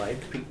 Yeah.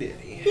 Like P.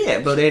 Diddy. Yeah,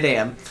 about 8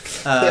 a.m.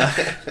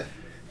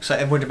 So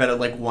I went to bed at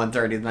like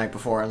 1:30 the night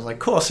before. I was like,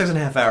 cool,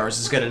 6.5 hours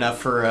is good enough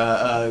for,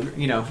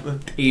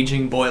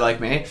 aging boy like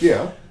me.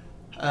 Yeah.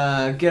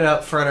 Get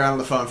up, fret around on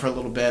the phone for a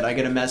little bit. I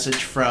get a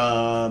message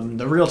from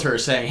the realtor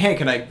saying, hey,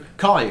 can I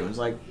call you? I was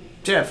like,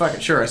 yeah, fucking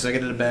sure. So I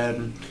get into bed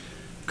and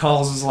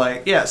calls is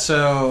like, yeah,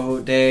 so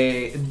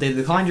they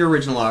declined your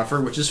original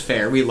offer, which is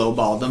fair. We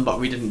lowballed them, but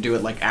we didn't do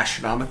it like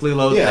astronomically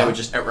low. Yeah. They would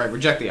just outright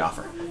reject the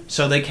offer.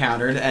 So they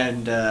countered,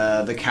 and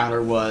the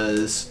counter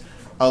was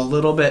a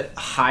little bit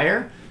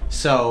higher.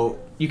 So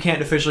you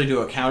can't officially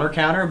do a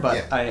counter, but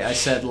yeah. I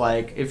said,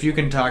 like, if you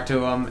can talk to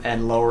them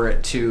and lower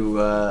it to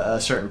a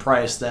certain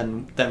price,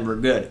 then we're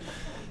good.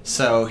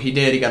 So he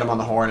did. He got him on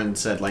the horn and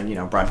said, like,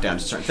 brought it down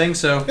to certain things.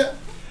 So,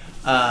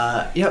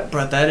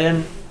 brought that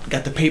in.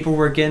 Got the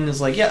paperwork in.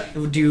 Is like, yeah,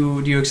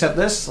 do you accept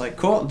this? Like,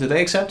 cool. Do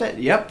they accept it?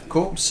 Yep,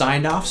 cool.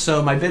 Signed off.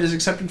 So my bid is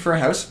accepted for a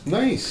house.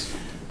 Nice.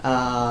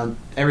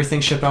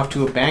 Everything shipped off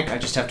to a bank. I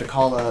just have to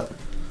call a...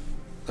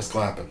 That's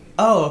clapping.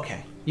 Oh,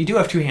 okay. You do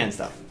have two hands,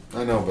 though.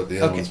 I know, but the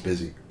other one's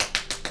busy.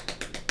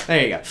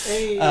 There you go.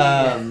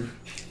 Hey.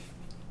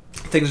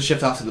 Things are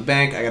shipped off to the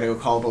bank. I gotta go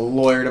call the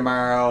lawyer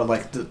tomorrow.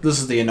 Like, this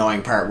is the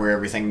annoying part where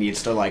everything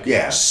needs to, like,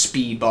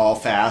 speedball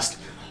fast.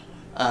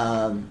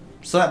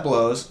 So that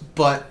blows,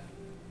 but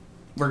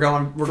we're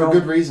going... For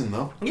good reason,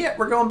 though. Yeah,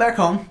 we're going back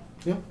home.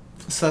 Yep.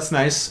 So that's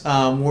nice.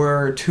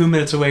 We're 2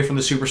 minutes away from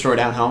the Superstore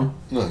down home.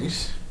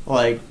 Nice.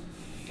 Like...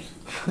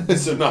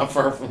 So not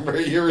far from where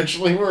you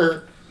originally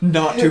were.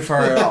 Not too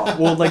far at all.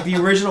 Well, like, the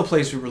original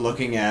place we were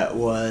looking at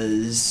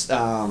was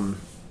on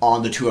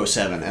the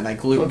 207, and I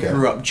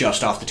grew up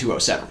just off the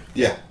 207.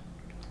 Yeah.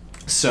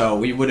 So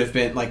we would have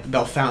been, like,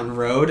 Bell Fountain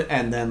Road,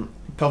 and then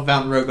Bell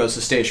Fountain Road goes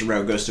to Station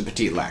Road, goes to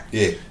Petit Lac.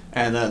 Yeah.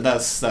 And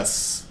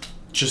that's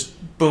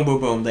just boom, boom,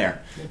 boom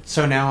there.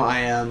 So now I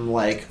am,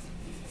 like,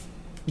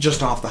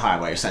 just off the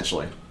highway,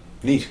 essentially.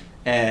 Neat.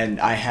 And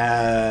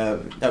I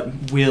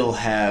will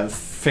have,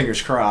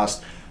 fingers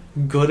crossed,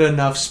 good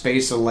enough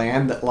space of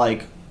land that,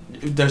 like,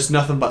 there's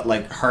nothing but,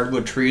 like,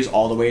 hardwood trees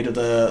all the way to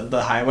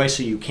the highway,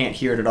 so you can't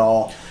hear it at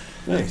all.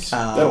 Nice.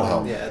 That'll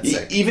help. Yeah, it's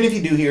sick. Even if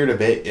you do hear it a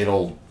bit,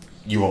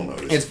 you won't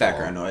notice. It's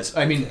background noise.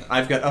 I mean,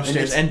 I've got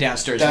upstairs and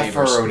downstairs that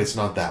neighbors. far road, it's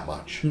not that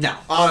much. No.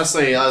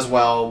 Honestly, as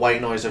well,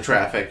 white noise or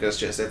traffic,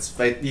 it's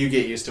like, you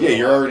get used to it. Yeah,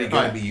 you're already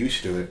going Right. to be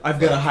used to it. I've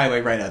got a highway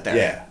right out there.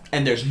 Yeah.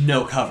 And there's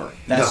no cover.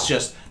 That's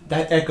just...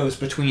 That echoes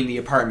between the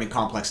apartment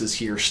complexes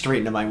here, straight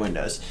into my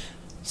windows.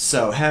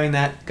 So having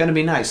that, gonna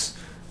be nice.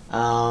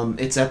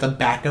 It's at the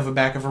back of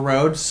a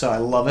road, so I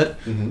love it.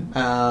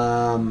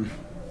 Mm-hmm.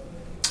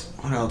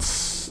 What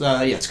else?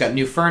 It's got a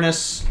new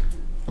furnace.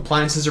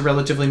 Appliances are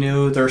relatively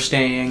new. They're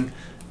staying.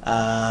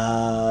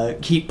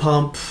 Heat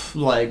pump,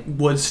 like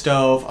wood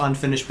stove,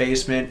 unfinished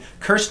basement,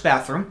 cursed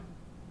bathroom.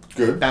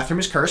 Good. Bathroom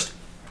is cursed.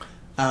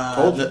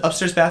 Told you. The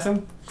upstairs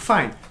bathroom,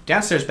 fine.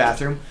 Downstairs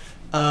bathroom.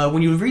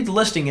 When you read the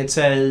listing, it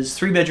says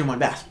 3-bedroom, 1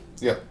 bath.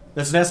 Yeah.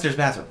 That's a downstairs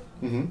bathroom.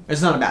 Mm-hmm.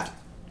 It's not a bathroom.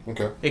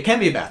 Okay. It can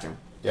be a bathroom.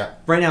 Yeah.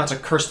 Right now, it's a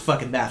cursed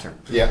fucking bathroom.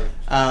 Yeah.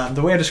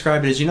 The way I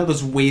describe it is,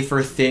 those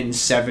wafer thin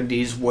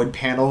 70s wood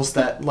panels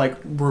that,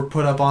 like, were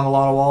put up on a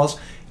lot of walls?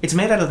 It's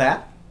made out of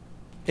that.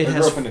 I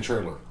grew up in a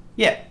trailer.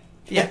 Yeah.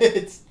 Yeah.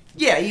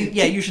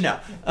 You should know.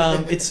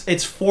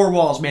 It's 4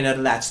 walls made out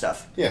of that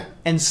stuff. Yeah.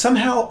 And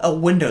somehow a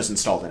window's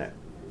installed in it.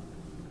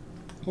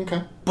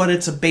 Okay. But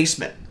it's a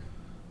basement.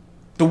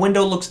 The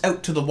window looks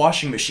out to the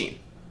washing machine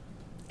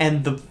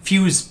and the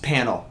fuse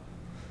panel,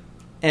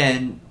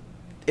 and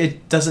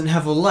it doesn't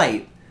have a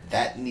light.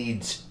 That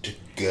needs to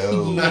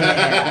go.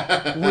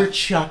 Yeah, we're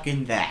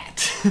chucking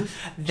that.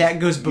 That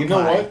goes bye-bye. You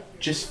know what?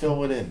 Just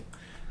fill it in.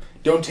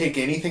 Don't take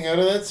anything out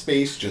of that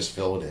space, just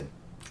fill it in.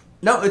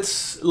 No,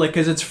 it's like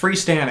because it's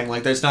freestanding.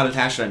 Like it's not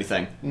attached to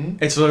anything. Mhm.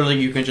 It's literally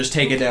you can just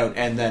take it out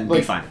and then be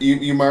Like, fine.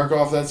 you mark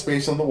off that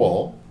space on the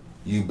wall,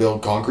 you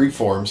build concrete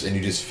forms, and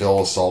you just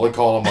fill a solid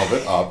column of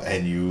it up,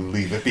 and you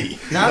leave it be.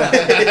 No,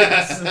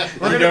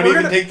 no. You don't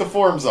even take the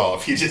forms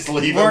off. You just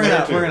leave them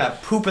there too. We're gonna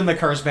poop in the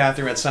car's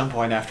bathroom at some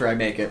point after I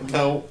make it.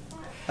 No.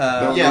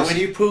 Yeah, when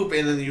you poop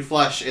and then you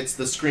flush, it's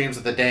the screams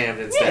of the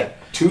damned instead.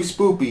 Too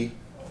spoopy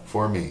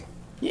for me.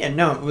 Yeah,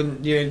 no,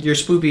 when your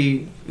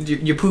spoopy,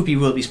 your poopy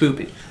will be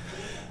spoopy.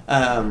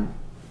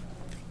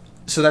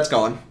 So that's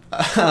going,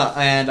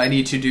 and I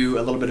need to do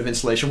a little bit of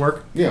installation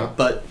work. Yeah.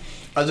 But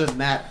other than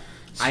that,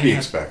 It's to be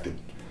expected.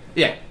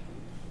 Yeah.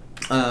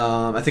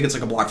 I think it's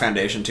like a block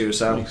foundation too,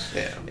 so Nice.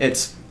 Yeah.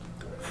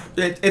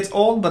 it's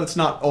old, but it's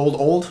not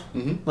old.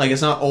 Mhm. Like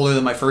it's not older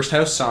than my first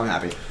house, so I'm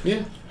happy.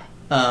 Yeah.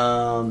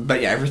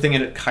 But yeah, everything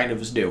in it kind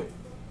of is new,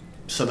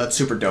 so that's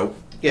super dope.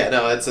 Yeah,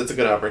 no, it's a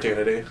good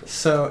opportunity.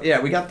 So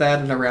yeah, we got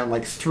that in around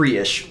like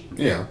 3-ish,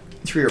 Yeah.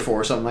 3 or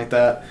 4, something like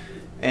that.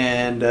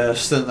 And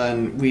so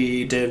then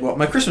we did what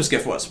my Christmas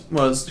gift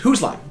was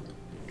Whose Line.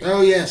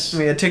 Oh, yes.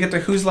 We had a ticket to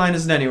Whose Line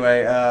Is It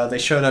Anyway. They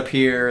showed up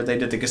here. They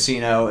did the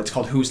casino. It's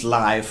called Who's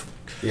Live,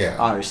 Yeah.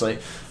 obviously.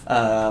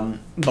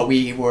 But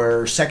we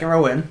were second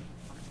row in,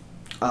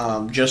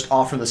 just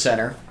off from the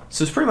center.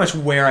 So it's pretty much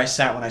where I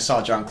sat when I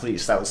saw John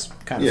Cleese. That was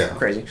kind of Yeah.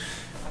 crazy.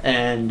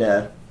 And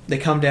they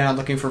come down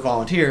looking for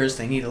volunteers.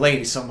 They need a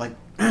lady. So I'm like,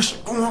 Ashley,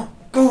 go on,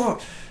 go on.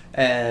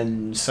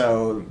 And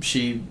so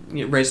she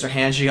raised her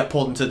hand. She got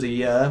pulled into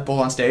the pulled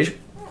on stage.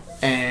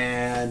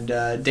 And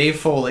Dave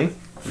Foley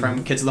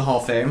from Kids of the Hall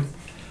of Fame,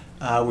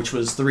 which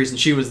was the reason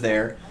she was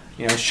there,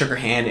 shook her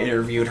hand,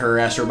 interviewed her,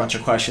 asked her a bunch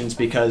of questions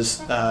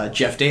because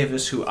Jeff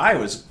Davis, who I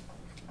was,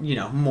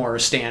 more a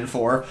stand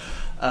for,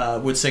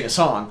 would sing a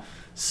song.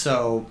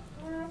 So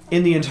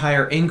in the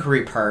entire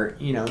inquiry part,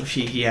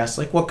 he asked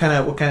like, what kind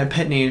of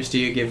pet names do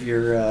you give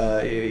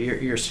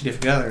your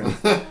significant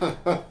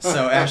other?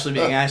 So Ashley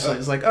being Ashley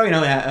is like,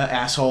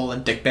 asshole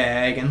and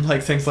dickbag and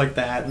like things like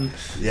that. And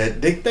Yeah,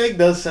 Dick Bag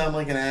does sound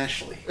like an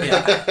Ashley.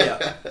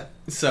 yeah.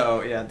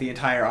 So yeah, the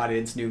entire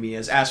audience knew me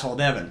as Asshole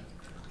Devin.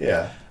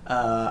 Yeah.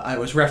 I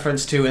was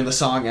referenced to in the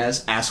song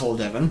as Asshole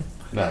Devin.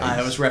 Nice.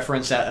 I was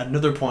referenced at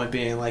another point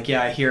being like,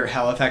 yeah, I hear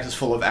Halifax is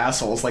full of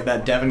assholes, like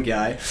that Devin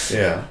guy.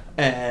 Yeah.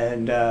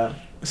 And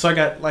so I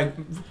got like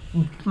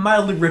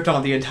mildly ripped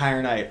on the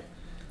entire night,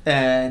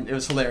 and it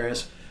was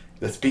hilarious.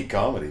 That's peak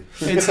comedy.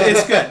 It's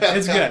good.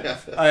 It's good.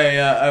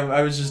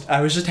 I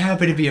was just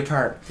happy to be a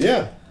part.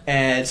 Yeah.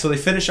 And so they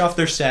finish off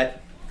their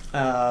set.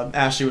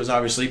 Ashley was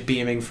obviously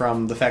beaming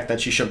from the fact that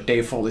she shook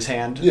Dave Foley's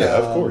hand. Yeah,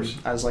 of course.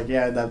 I was like,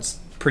 yeah, that's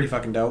pretty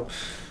fucking dope.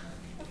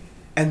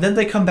 And then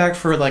they come back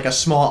for like a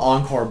small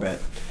encore bit.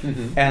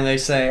 Mm-hmm. And they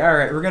say, all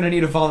right, we're going to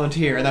need a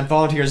volunteer. And that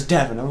volunteer is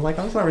Devin. I'm like,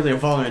 I was not really a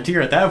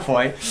volunteer at that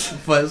point.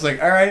 But it's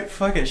like, all right,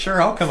 fuck it.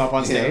 Sure, I'll come up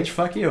on stage. Yeah.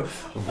 Fuck you.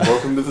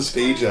 Welcome to the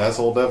stage,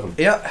 Asshole Devin.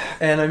 Yep.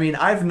 And I mean,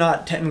 I've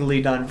not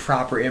technically done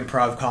proper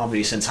improv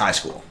comedy since high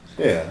school.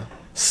 Yeah.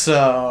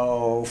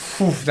 So,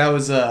 that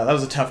was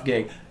a tough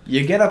gig.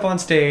 You get up on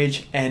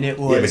stage, and it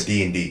was... Yeah, but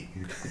D&D.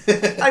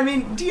 I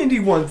mean, D&D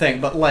one thing,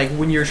 but like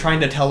when you're trying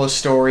to tell a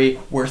story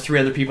where 3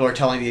 other people are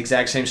telling the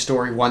exact same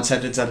story, one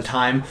sentence at a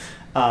time,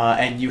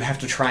 and you have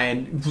to try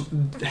and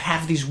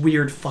have these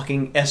weird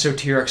fucking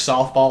esoteric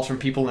softballs from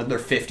people in their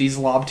 50s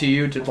lobbed to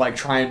you to like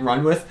try and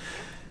run with.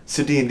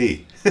 So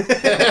D&D. In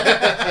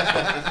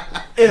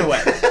a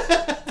way.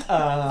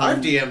 I've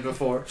DM'd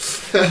before.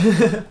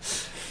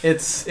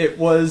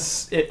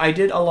 I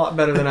did a lot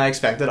better than I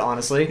expected,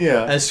 honestly.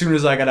 Yeah. As soon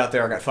as I got out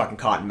there, I got fucking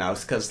cotton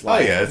mouth because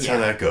like. Oh yeah, that's how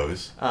that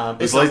goes. It's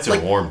Those lights not, are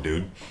like- warm,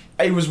 dude.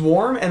 It was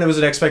warm, and there was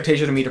an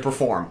expectation of me to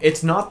perform.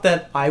 It's not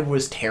that I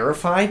was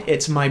terrified.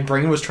 It's my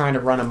brain was trying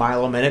to run a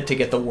mile a minute to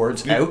get the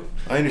words out.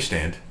 I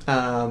understand.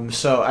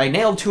 So I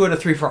nailed 2 out of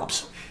 3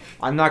 prompts.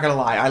 I'm not gonna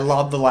lie, I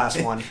lobbed the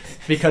last one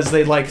because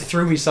they like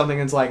threw me something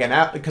and it's like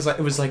because it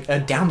was like a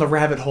down the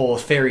rabbit hole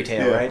fairy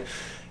tale, Yeah. right?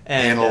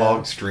 And,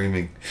 Analog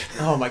streaming.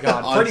 Oh my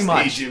god, On pretty stage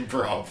much.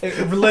 improv.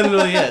 It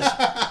literally is.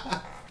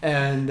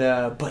 And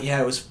but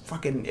yeah, it was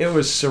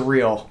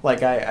surreal.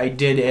 Like I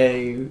did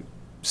a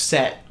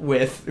set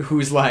with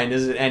Whose Line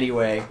Is It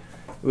Anyway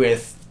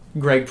with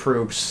Greg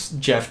Proops,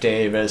 Jeff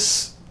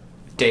Davis,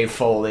 Dave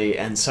Foley,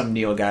 and some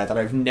Neil guy that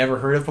I've never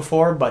heard of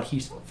before, but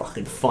he's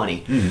fucking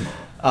funny.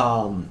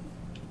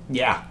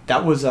 Yeah,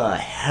 that was a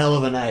hell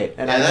of a night.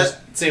 And Yeah, I that just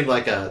seemed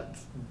like a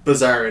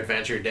bizarre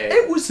adventure day.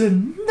 it was a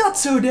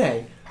nutso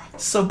day.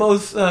 So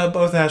both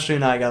Ashley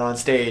and I got on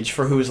stage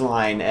for Whose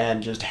Line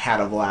and just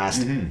had a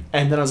blast. Mhm.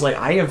 And then I was like,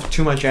 I have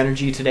too much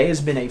energy. Today has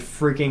been a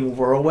freaking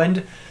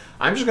whirlwind.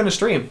 I'm just gonna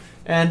stream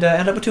and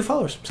end up with 2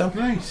 followers. So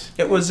Nice.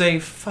 it was a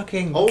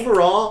fucking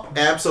Overall,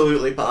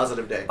 absolutely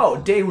positive day.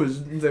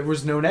 there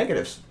was no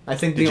negatives. I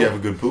think Did you have a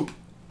good poop?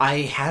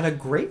 I had a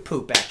great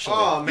poop actually.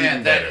 Oh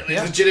man, that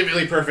Yeah.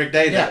 legitimately perfect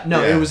day. Yeah,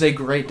 no, Yeah. it was a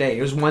great day.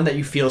 It was one that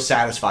you feel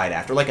satisfied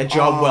after, like a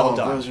job well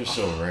done. Those are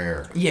so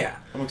rare. Yeah.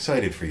 I'm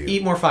excited for you.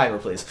 Eat more fiber,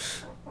 please.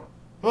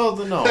 Well,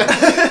 then no.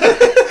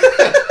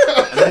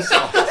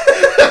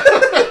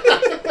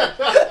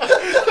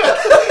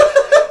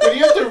 When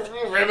you have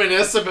to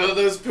reminisce about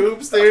those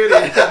poops, dude.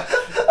 Yeah.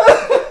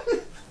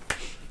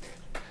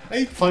 I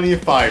eat plenty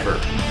of fiber.